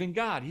you believe in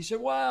God? He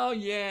said, well,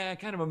 yeah,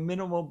 kind of a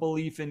minimal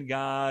belief in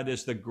God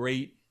as the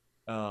great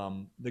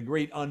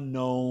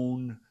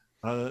unknown,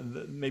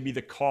 maybe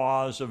the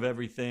cause of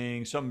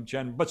everything,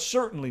 but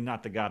certainly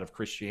not the God of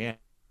Christianity.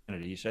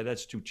 He said,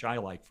 that's too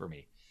childlike for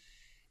me.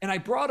 And I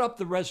brought up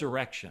the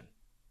resurrection.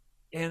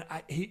 And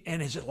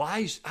his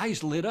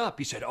eyes lit up.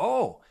 He said,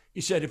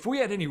 if we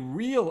had any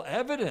real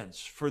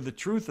evidence for the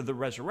truth of the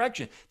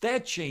resurrection,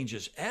 that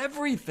changes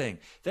everything.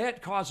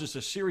 That causes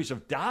a series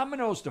of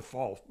dominoes to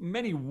fall.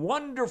 Many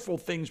wonderful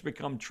things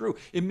become true.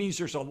 It means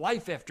there's a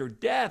life after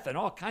death and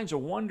all kinds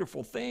of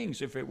wonderful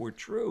things if it were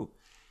true.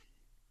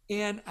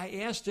 And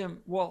I asked him,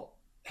 well,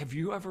 have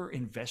you ever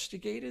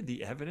investigated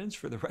the evidence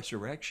for the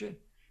resurrection?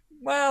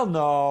 Well,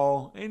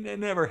 no, I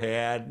never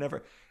had,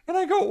 never. And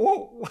I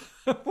go,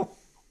 whoa.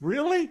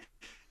 Really?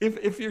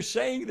 If you're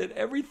saying that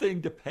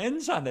everything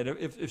depends on that,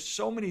 if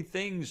so many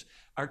things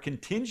are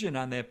contingent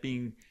on that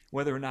being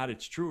whether or not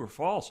it's true or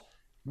false,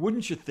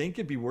 wouldn't you think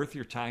it'd be worth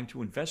your time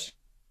to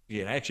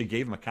investigate? I actually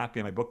gave him a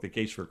copy of my book, The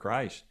Case for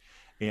Christ.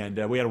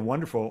 And we had a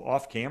wonderful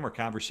off-camera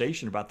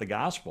conversation about the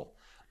gospel.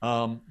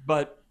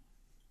 But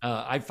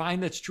I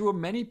find that's true of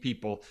many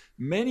people.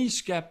 Many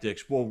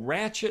skeptics will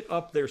ratchet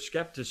up their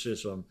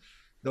skepticism.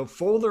 They'll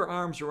fold their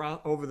arms around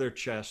over their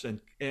chest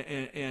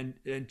and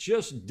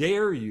just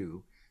dare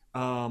you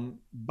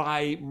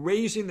by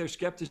raising their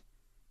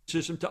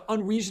skepticism to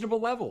unreasonable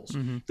levels.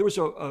 Mm-hmm. There was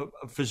a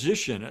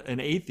physician, an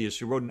atheist,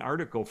 who wrote an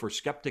article for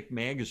Skeptic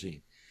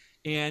magazine.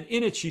 And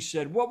in it, she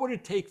said, what would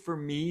it take for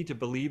me to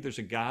believe there's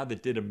a God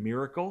that did a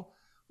miracle?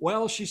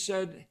 Well, she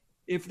said,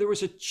 if there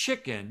was a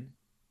chicken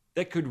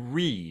that could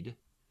read,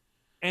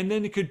 and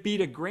then it could beat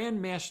a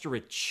grandmaster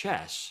at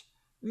chess,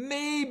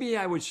 maybe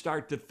I would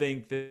start to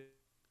think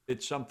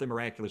that something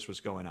miraculous was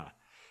going on.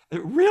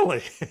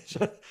 Really?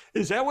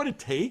 Is that what it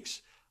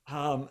takes?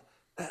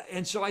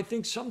 And so I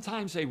think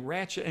sometimes they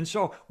ratchet. And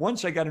so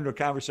once I got into a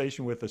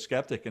conversation with a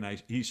skeptic,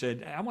 and he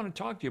said, I want to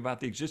talk to you about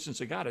the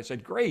existence of God. I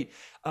said, great.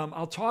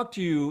 I'll talk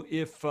to you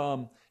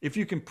if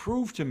you can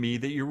prove to me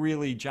that you're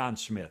really John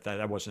Smith.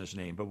 That wasn't his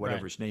name, but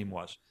whatever his name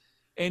was.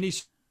 And he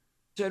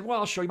said, well,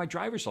 I'll show you my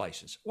driver's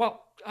license.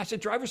 Well, I said,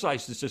 driver's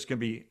licenses can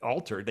be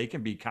altered. They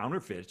can be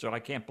counterfeit. So I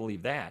can't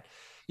believe that.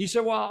 He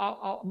said,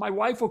 well, my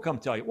wife will come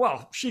tell you.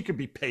 Well, she could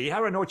be paid. How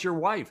do I know it's your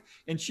wife?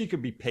 And she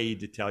could be paid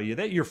to tell you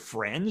that. Your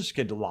friends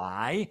could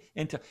lie.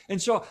 And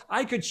so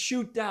I could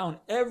shoot down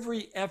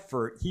every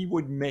effort he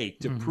would make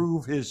to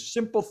prove his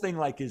simple thing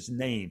like his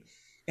name.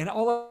 And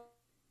all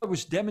I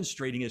was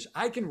demonstrating is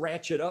I can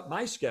ratchet up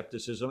my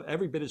skepticism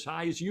every bit as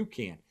high as you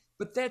can.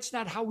 But that's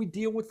not how we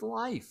deal with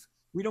life.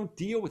 We don't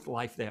deal with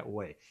life that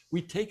way.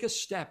 We take a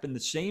step in the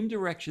same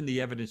direction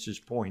the evidence is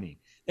pointing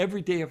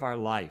every day of our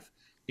life.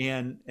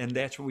 And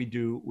that's what we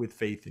do with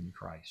faith in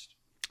Christ.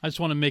 I just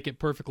want to make it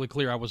perfectly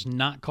clear. I was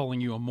not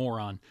calling you a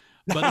moron,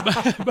 but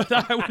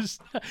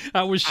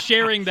I was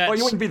sharing that. Well,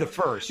 you wouldn't be the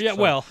first. Yeah,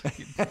 so. Well,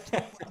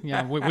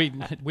 yeah, we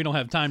don't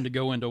have time to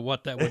go into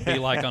what that would be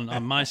like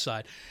on my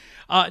side.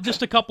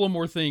 Just a couple of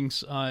more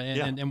things,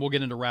 and we'll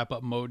get into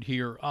wrap-up mode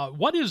here.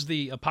 What is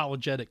the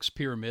apologetics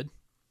pyramid?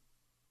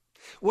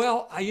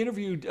 Well, I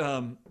interviewed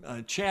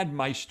Chad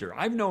Meister.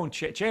 I've known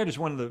Chad is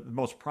one of the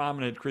most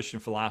prominent Christian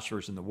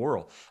philosophers in the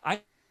world.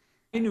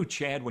 I knew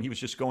Chad when he was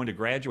just going to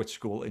graduate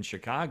school in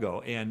Chicago,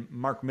 and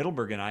Mark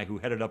Middleberg and I, who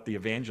headed up the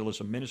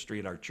evangelism ministry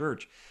at our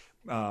church,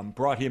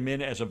 brought him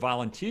in as a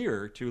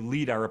volunteer to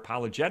lead our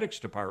apologetics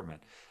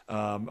department,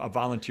 a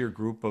volunteer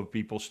group of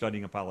people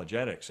studying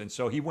apologetics. And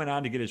so he went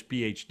on to get his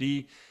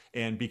PhD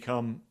and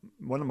become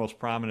one of the most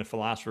prominent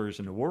philosophers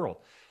in the world.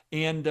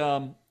 And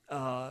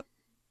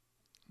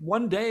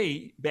one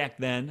day back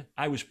then,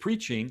 I was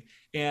preaching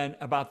and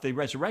about the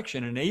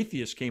resurrection. An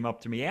atheist came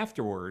up to me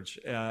afterwards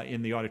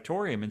in the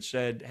auditorium and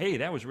said, hey,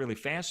 that was really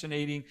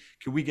fascinating.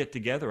 Can we get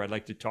together? I'd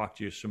like to talk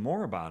to you some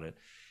more about it.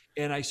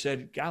 And I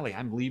said, golly,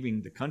 I'm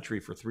leaving the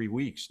country for 3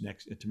 weeks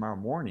tomorrow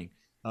morning.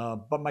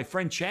 But my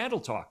friend Chad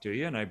will talk to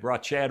you. And I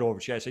brought Chad over.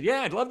 Chad said,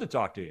 yeah, I'd love to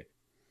talk to you.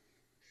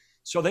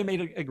 So they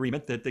made an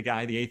agreement that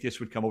the atheist,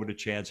 would come over to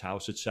Chad's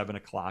house at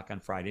 7:00 on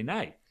Friday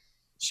night.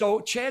 So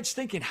Chad's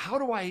thinking, how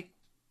do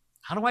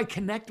I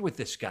connect with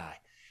this guy?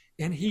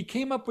 And he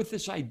came up with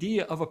this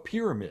idea of a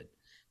pyramid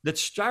that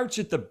starts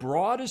at the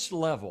broadest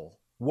level,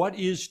 what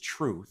is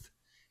truth?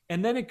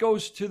 And then it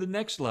goes to the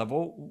next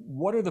level,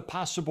 what are the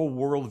possible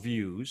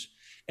worldviews?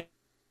 And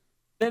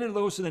then it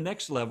goes to the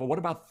next level, what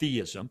about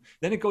theism?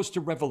 Then it goes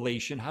to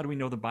revelation, how do we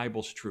know the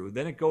Bible's true?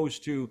 Then it goes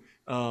to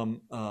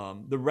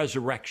the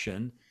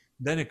resurrection.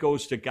 Then it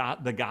goes to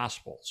the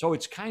gospel. So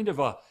it's kind of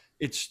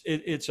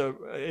it's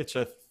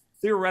a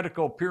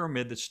theoretical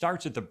pyramid that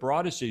starts at the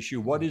broadest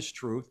issue, what is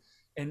truth,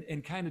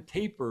 and kind of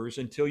tapers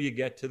until you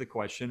get to the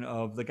question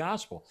of the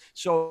gospel.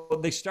 So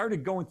they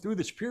started going through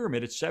this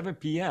pyramid at 7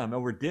 p.m.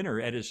 over dinner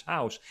at his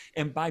house.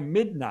 And by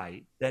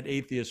midnight, that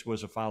atheist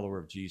was a follower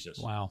of Jesus.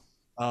 Wow.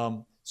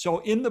 So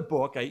in the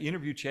book, I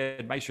interviewed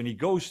Chad Meister, and he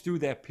goes through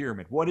that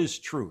pyramid. What is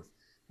truth?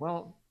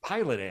 Well,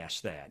 Pilate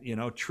asked that.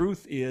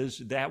 Truth is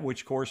that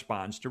which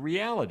corresponds to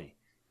reality.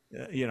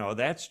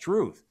 That's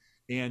truth.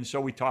 And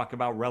so we talk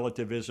about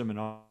relativism and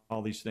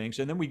all these things.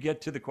 And then we get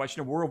to the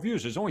question of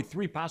worldviews. There's only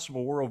 3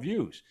 possible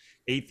worldviews.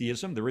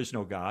 Atheism, there is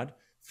no God.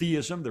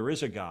 Theism, there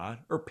is a God.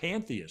 Or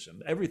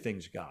pantheism,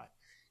 everything's God.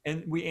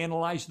 And we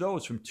analyze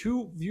those from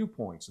 2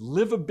 viewpoints.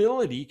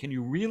 Livability, can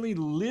you really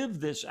live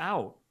this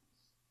out?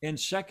 And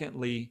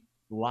secondly,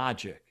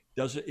 logic.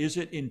 Is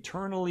it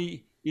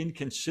internally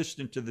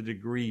inconsistent to the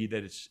degree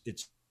that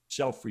it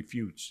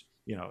self-refutes?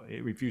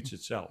 It refutes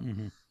itself.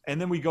 Mm-hmm. And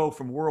then we go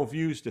from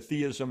worldviews to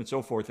theism and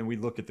so forth, and we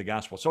look at the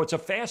gospel. So it's a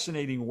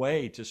fascinating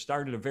way to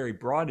start at a very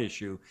broad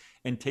issue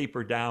and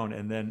taper down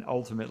and then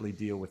ultimately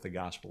deal with the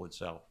gospel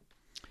itself.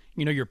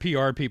 Your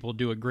PR people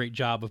do a great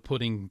job of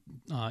putting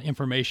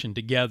information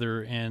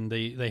together, and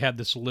they have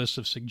this list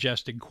of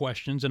suggested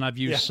questions, and I've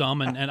used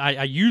some, and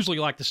I usually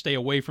like to stay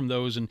away from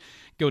those and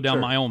go down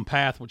my own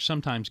path, which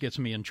sometimes gets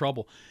me in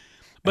trouble.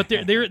 But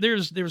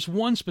there's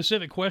one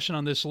specific question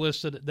on this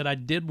list that I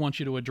did want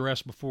you to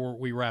address before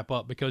we wrap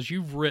up, because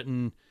you've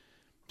written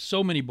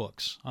so many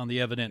books on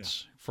the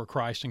evidence for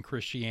Christ and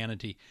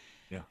Christianity.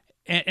 Yeah.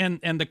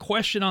 And the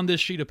question on this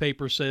sheet of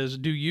paper says,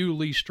 do you,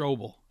 Lee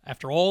Stroebel,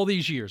 After all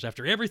these years,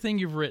 after everything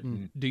you've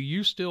written, do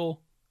you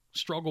still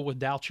struggle with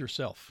doubts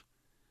yourself?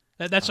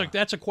 That's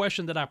a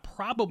question that I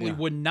probably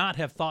would not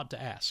have thought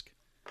to ask.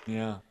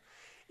 Yeah.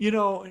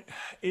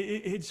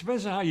 It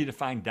depends on how you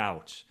define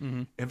doubts.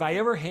 Have I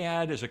ever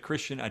had, as a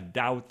Christian, a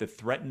doubt that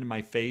threatened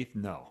my faith?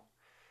 No.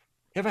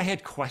 Have I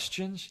had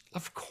questions?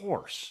 Of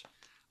course.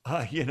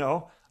 There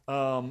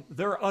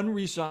are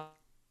unresolved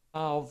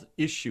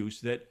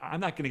issues that I'm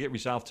not going to get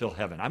resolved till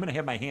heaven. I'm going to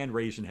have my hand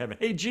raised in heaven.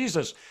 Hey,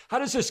 Jesus, how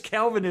does this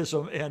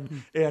Calvinism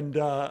and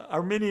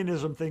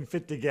Arminianism thing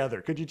fit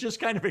together? Could you just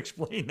kind of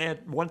explain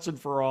that once and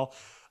for all?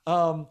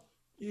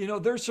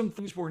 There's some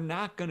things we're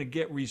not going to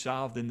get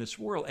resolved in this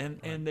world,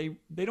 and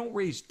they don't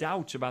raise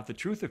doubts about the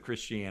truth of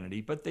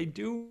Christianity, but they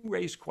do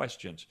raise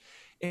questions.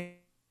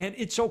 And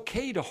it's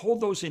okay to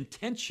hold those in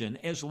tension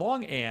as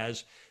long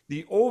as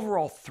the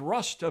overall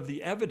thrust of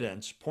the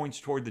evidence points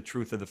toward the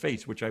truth of the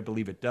faith, which I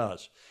believe it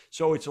does.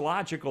 So it's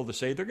logical to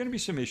say there are going to be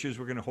some issues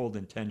we're going to hold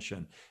in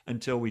tension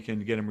until we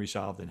can get them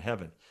resolved in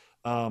heaven.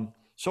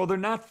 So they're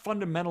not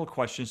fundamental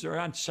questions. They're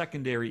on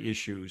secondary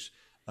issues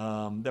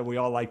that we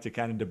all like to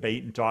kind of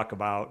debate and talk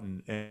about,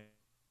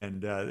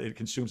 and it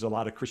consumes a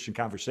lot of Christian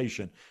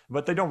conversation,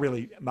 but they don't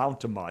really amount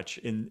to much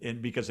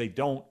because they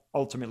don't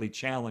ultimately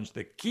challenge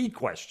the key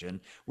question,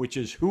 which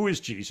is, who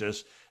is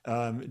Jesus?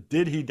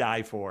 Did he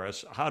die for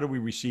us? How do we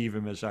receive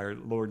him as our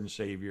Lord and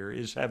Savior?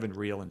 Is heaven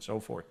real? And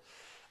so forth.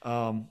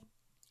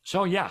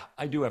 So yeah,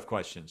 I do have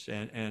questions.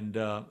 And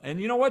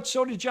you know what?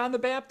 So did John the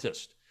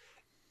Baptist.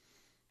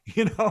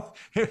 He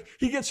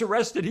gets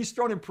arrested. He's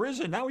thrown in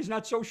prison. Now he's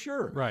not so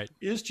sure. Right.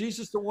 Is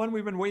Jesus the one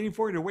we've been waiting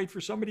for, to wait for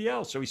somebody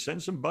else? So he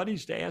sends some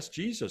buddies to ask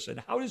Jesus.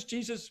 And how does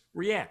Jesus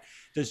react?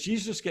 Does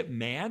Jesus get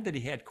mad that he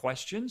had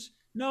questions?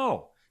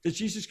 No. Does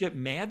Jesus get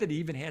mad that he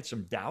even had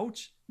some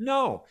doubts?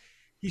 No.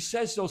 He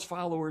says to those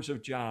followers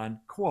of John,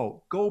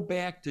 quote, "Go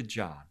back to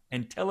John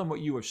and tell him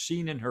what you have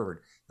seen and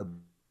heard. The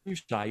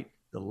blind sight,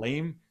 the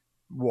lame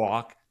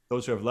walk,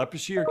 those who have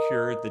leprosy are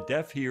cured, the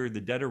deaf hear, the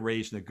dead are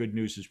raised, and the good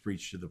news is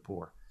preached to the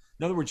poor."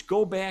 In other words,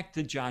 go back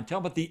to John. Tell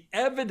him about the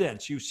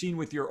evidence you've seen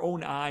with your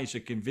own eyes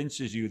that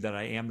convinces you that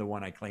I am the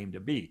one I claim to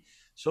be.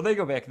 So they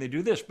go back and they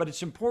do this. But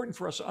it's important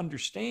for us to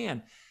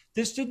understand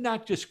this did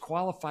not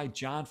disqualify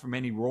John from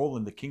any role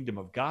in the kingdom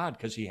of God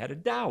because he had a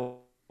doubt.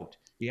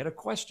 He had a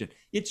question.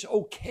 It's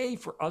okay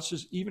for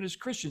us, even as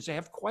Christians, to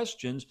have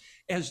questions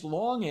as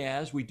long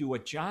as we do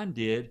what John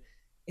did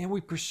and we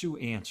pursue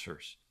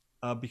answers.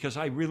 Because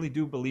I really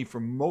do believe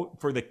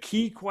for the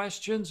key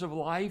questions of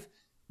life,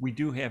 we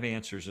do have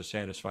answers to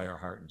satisfy our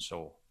heart and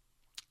soul.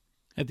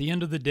 At the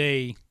end of the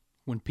day,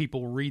 when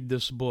people read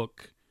this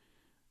book,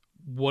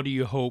 what do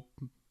you hope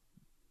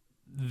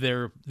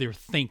they're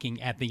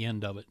thinking at the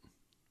end of it?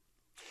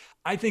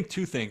 I think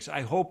two things.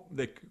 I hope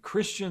that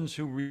Christians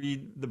who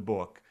read the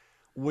book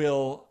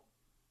will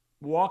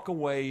walk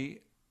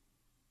away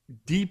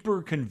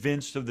deeper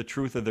convinced of the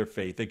truth of their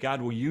faith, that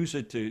God will use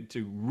it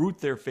to root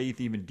their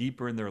faith even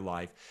deeper in their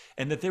life,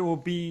 and that they will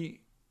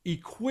be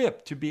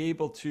equipped to be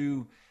able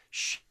to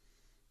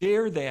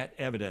share that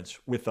evidence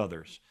with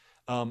others.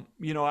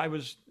 I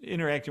was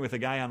interacting with a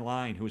guy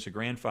online who was a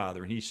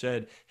grandfather, and he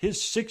said his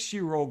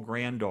 6-year-old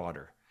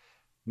granddaughter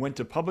went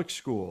to public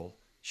school.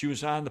 She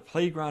was on the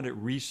playground at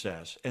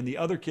recess, and the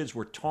other kids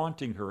were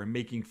taunting her and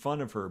making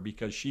fun of her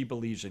because she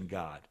believes in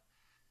God.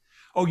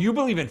 Oh, you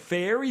believe in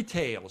fairy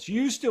tales.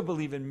 You still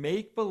believe in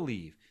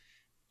make-believe.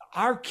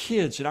 Our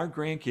kids and our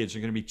grandkids are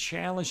going to be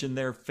challenged in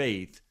their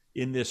faith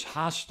in this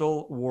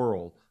hostile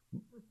world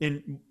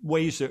in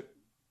ways that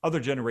other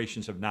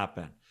generations have not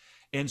been.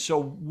 And so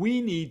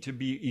we need to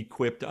be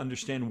equipped to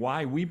understand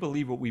why we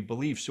believe what we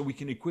believe, so we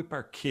can equip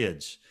our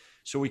kids,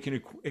 so we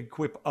can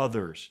equip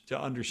others to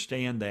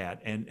understand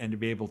that and to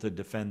be able to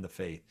defend the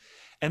faith.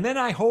 And then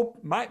I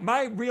hope,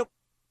 my real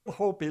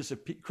hope is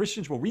that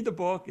Christians will read the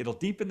book, it'll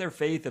deepen their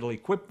faith, it'll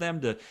equip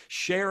them to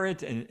share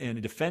it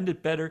and defend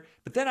it better.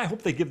 But then I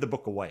hope they give the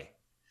book away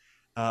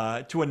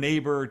to a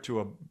neighbor,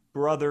 to a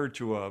brother,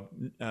 to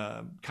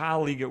a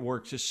colleague at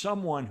work, to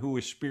someone who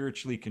is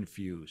spiritually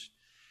confused,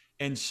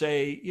 and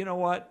say, you know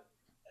what,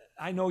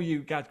 I know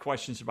you got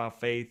questions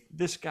about faith.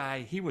 This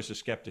guy, he was a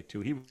skeptic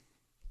too. He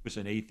was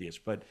an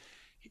atheist, but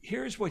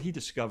here's what he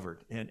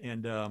discovered.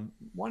 And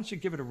why don't you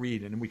give it a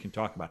read, and then we can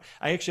talk about it.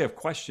 I actually have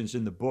questions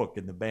in the book,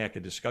 in the back, a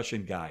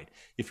discussion guide,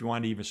 if you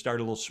want to even start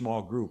a little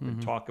small group and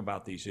talk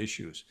about these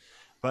issues.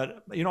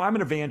 But, I'm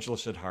an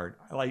evangelist at heart,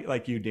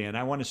 like you, Dan.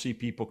 I want to see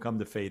people come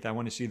to faith. I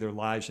want to see their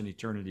lives and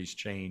eternities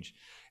change.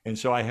 And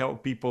so I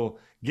help people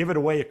give it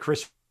away at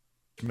Christmas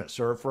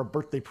or for a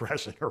birthday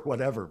present or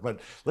whatever.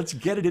 But let's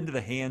get it into the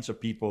hands of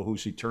people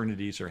whose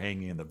eternities are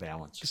hanging in the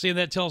balance. See,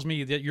 that tells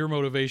me that your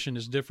motivation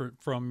is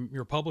different from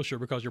your publisher,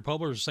 because your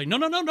publishers say,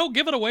 no,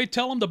 give it away.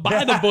 Tell them to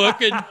buy the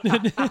book.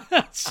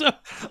 And so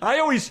I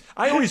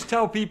always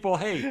tell people,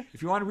 hey,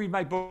 if you want to read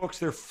my books,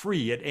 they're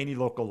free at any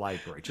local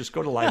library. Just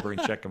go to the library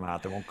and check them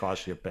out. They won't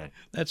cost you a penny.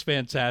 That's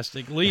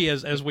fantastic. Lee,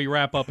 as we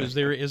wrap up, is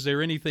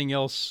there anything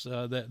else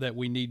that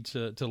we need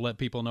to let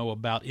people know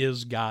about?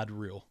 Is God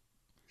real?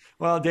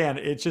 Well, Dan,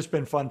 it's just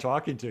been fun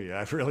talking to you.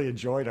 I've really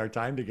enjoyed our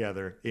time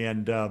together.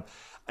 And,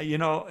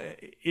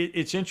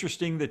 it's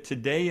interesting that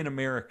today in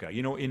America,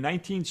 in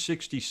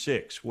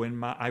 1966,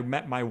 when I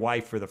met my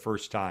wife for the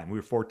first time, we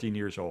were 14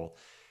 years old.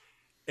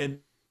 And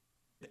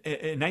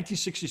in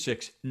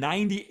 1966,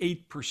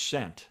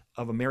 98%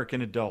 of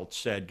American adults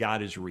said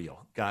God is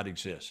real, God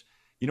exists.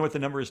 You know what the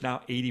number is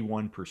now?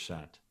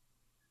 81%.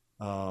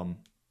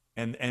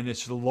 And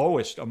it's the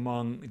lowest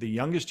among the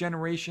youngest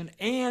generation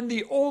and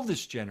the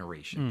oldest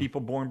generation,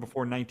 people born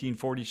before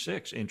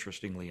 1946,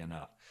 interestingly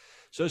enough.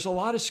 So there's a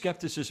lot of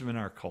skepticism in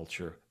our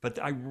culture, but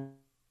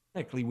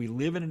ironically, we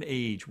live in an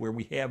age where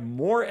we have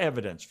more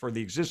evidence for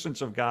the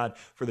existence of God,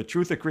 for the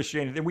truth of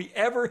Christianity than we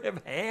ever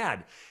have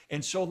had.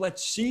 And so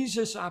let's seize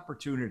this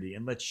opportunity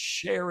and let's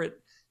share it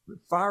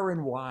far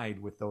and wide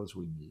with those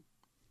we meet.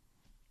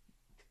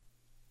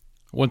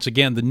 Once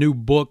again, the new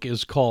book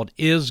is called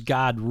Is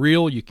God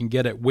Real? You can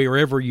get it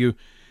wherever you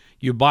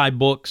buy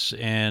books,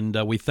 and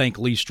we thank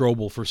Lee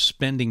Stroebel for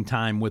spending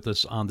time with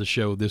us on the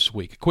show this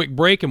week. A quick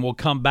break, and we'll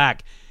come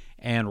back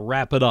and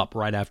wrap it up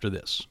right after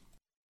this.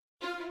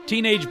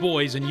 Teenage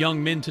boys and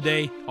young men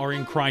today are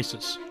in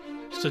crisis.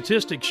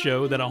 Statistics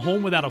show that a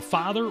home without a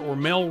father or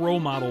male role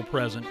model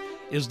present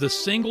is the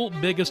single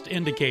biggest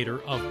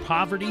indicator of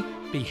poverty,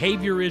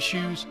 behavior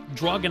issues,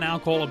 drug and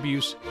alcohol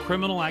abuse,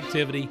 criminal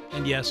activity,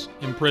 and yes,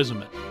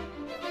 imprisonment.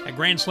 At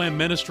Grand Slam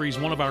Ministries,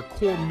 one of our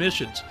core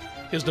missions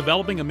is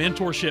developing a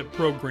mentorship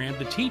program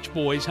to teach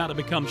boys how to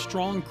become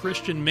strong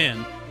Christian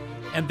men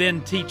and then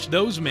teach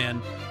those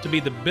men to be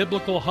the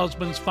biblical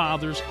husbands,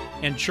 fathers,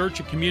 and church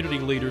and community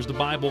leaders the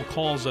Bible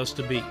calls us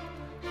to be.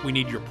 We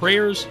need your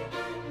prayers,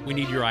 we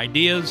need your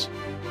ideas,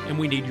 and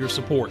we need your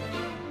support.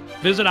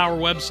 Visit our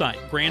website,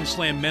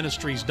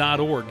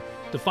 grandslamministries.org,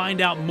 to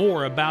find out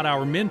more about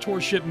our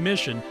mentorship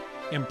mission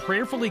and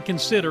prayerfully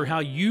consider how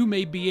you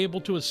may be able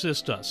to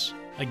assist us.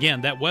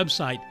 Again, that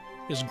website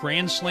is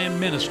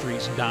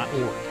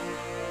grandslamministries.org.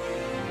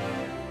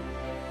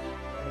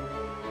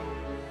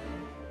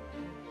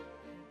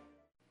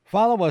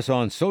 Follow us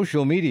on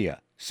social media.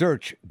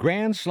 Search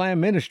Grand Slam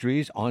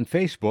Ministries on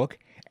Facebook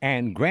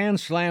and Grand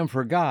Slam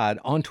for God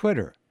on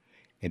Twitter.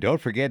 And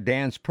don't forget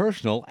Dan's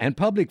personal and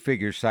public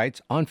figure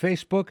sites on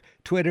Facebook,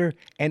 Twitter,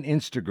 and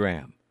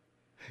Instagram.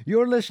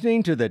 You're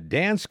listening to The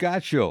Dan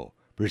Scott Show,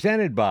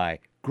 presented by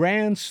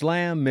Grand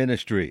Slam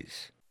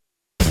Ministries.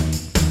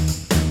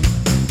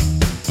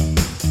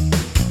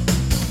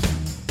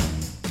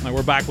 Now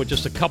we're back with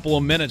just a couple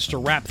of minutes to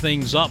wrap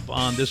things up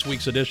on this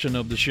week's edition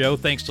of the show.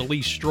 Thanks to Lee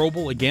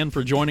Stroebel again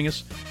for joining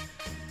us.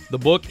 The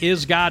book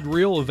Is God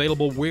Real?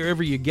 Available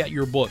wherever you get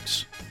your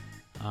books.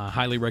 I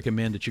highly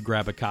recommend that you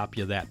grab a copy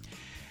of that.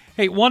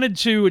 Hey, wanted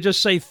to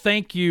just say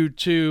thank you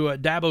to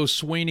Dabo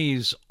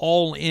Sweeney's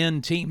All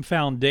In Team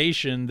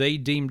Foundation. They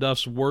deemed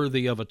us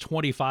worthy of a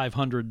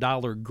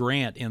 $2,500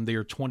 grant in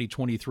their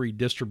 2023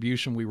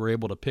 distribution. We were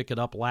able to pick it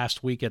up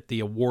last week at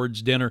the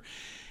awards dinner.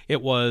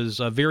 It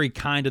was very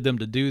kind of them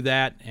to do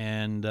that,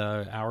 and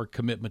our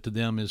commitment to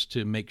them is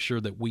to make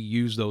sure that we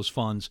use those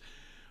funds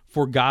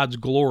for God's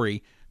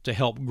glory to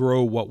help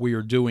grow what we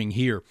are doing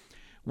here.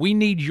 We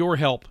need your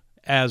help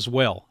as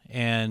well.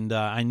 And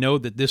I know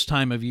that this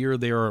time of year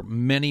there are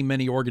many,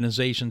 many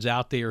organizations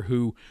out there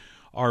who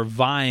are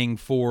vying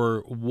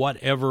for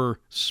whatever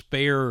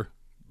spare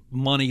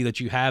money that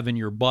you have in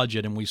your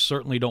budget, and we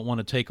certainly don't want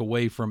to take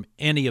away from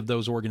any of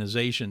those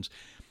organizations.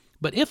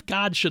 But if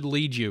God should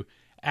lead you,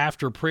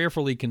 after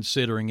prayerfully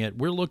considering it,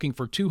 we're looking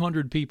for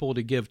 200 people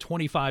to give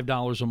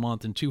 $25 a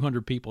month and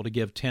 200 people to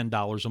give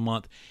 $10 a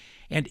month.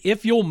 And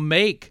if you'll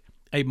make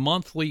a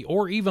monthly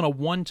or even a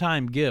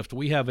one-time gift,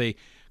 we have a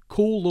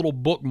cool little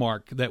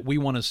bookmark that we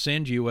want to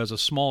send you as a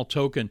small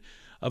token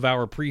of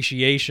our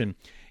appreciation.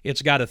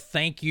 It's got a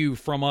thank you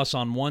from us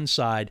on one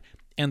side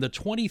and the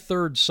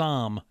 23rd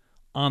Psalm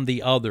on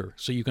the other,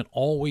 so you can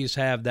always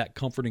have that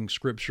comforting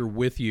scripture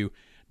with you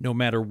no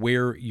matter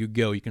where you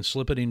go. You can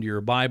slip it into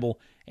your Bible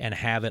and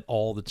have it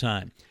all the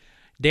time.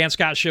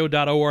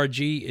 DanScottShow.org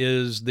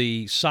is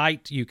the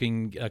site. You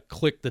can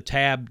click the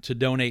tab to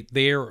donate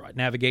there,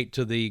 navigate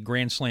to the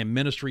Grand Slam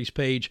Ministries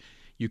page.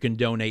 You can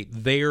donate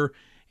there.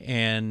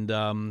 And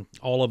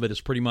all of it is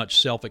pretty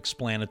much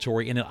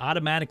self-explanatory, and it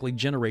automatically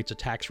generates a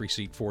tax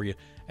receipt for you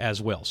as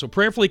well. So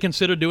prayerfully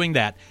consider doing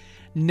that.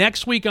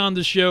 Next week on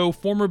the show,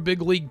 former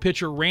big league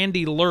pitcher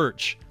Randy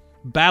Lurch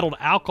battled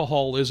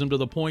alcoholism to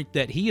the point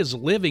that he is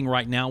living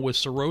right now with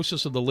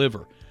cirrhosis of the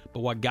liver. But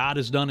what God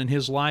has done in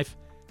his life,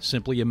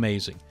 simply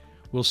amazing.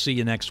 We'll see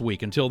you next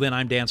week. Until then,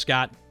 I'm Dan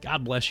Scott.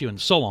 God bless you,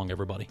 and so long,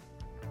 everybody.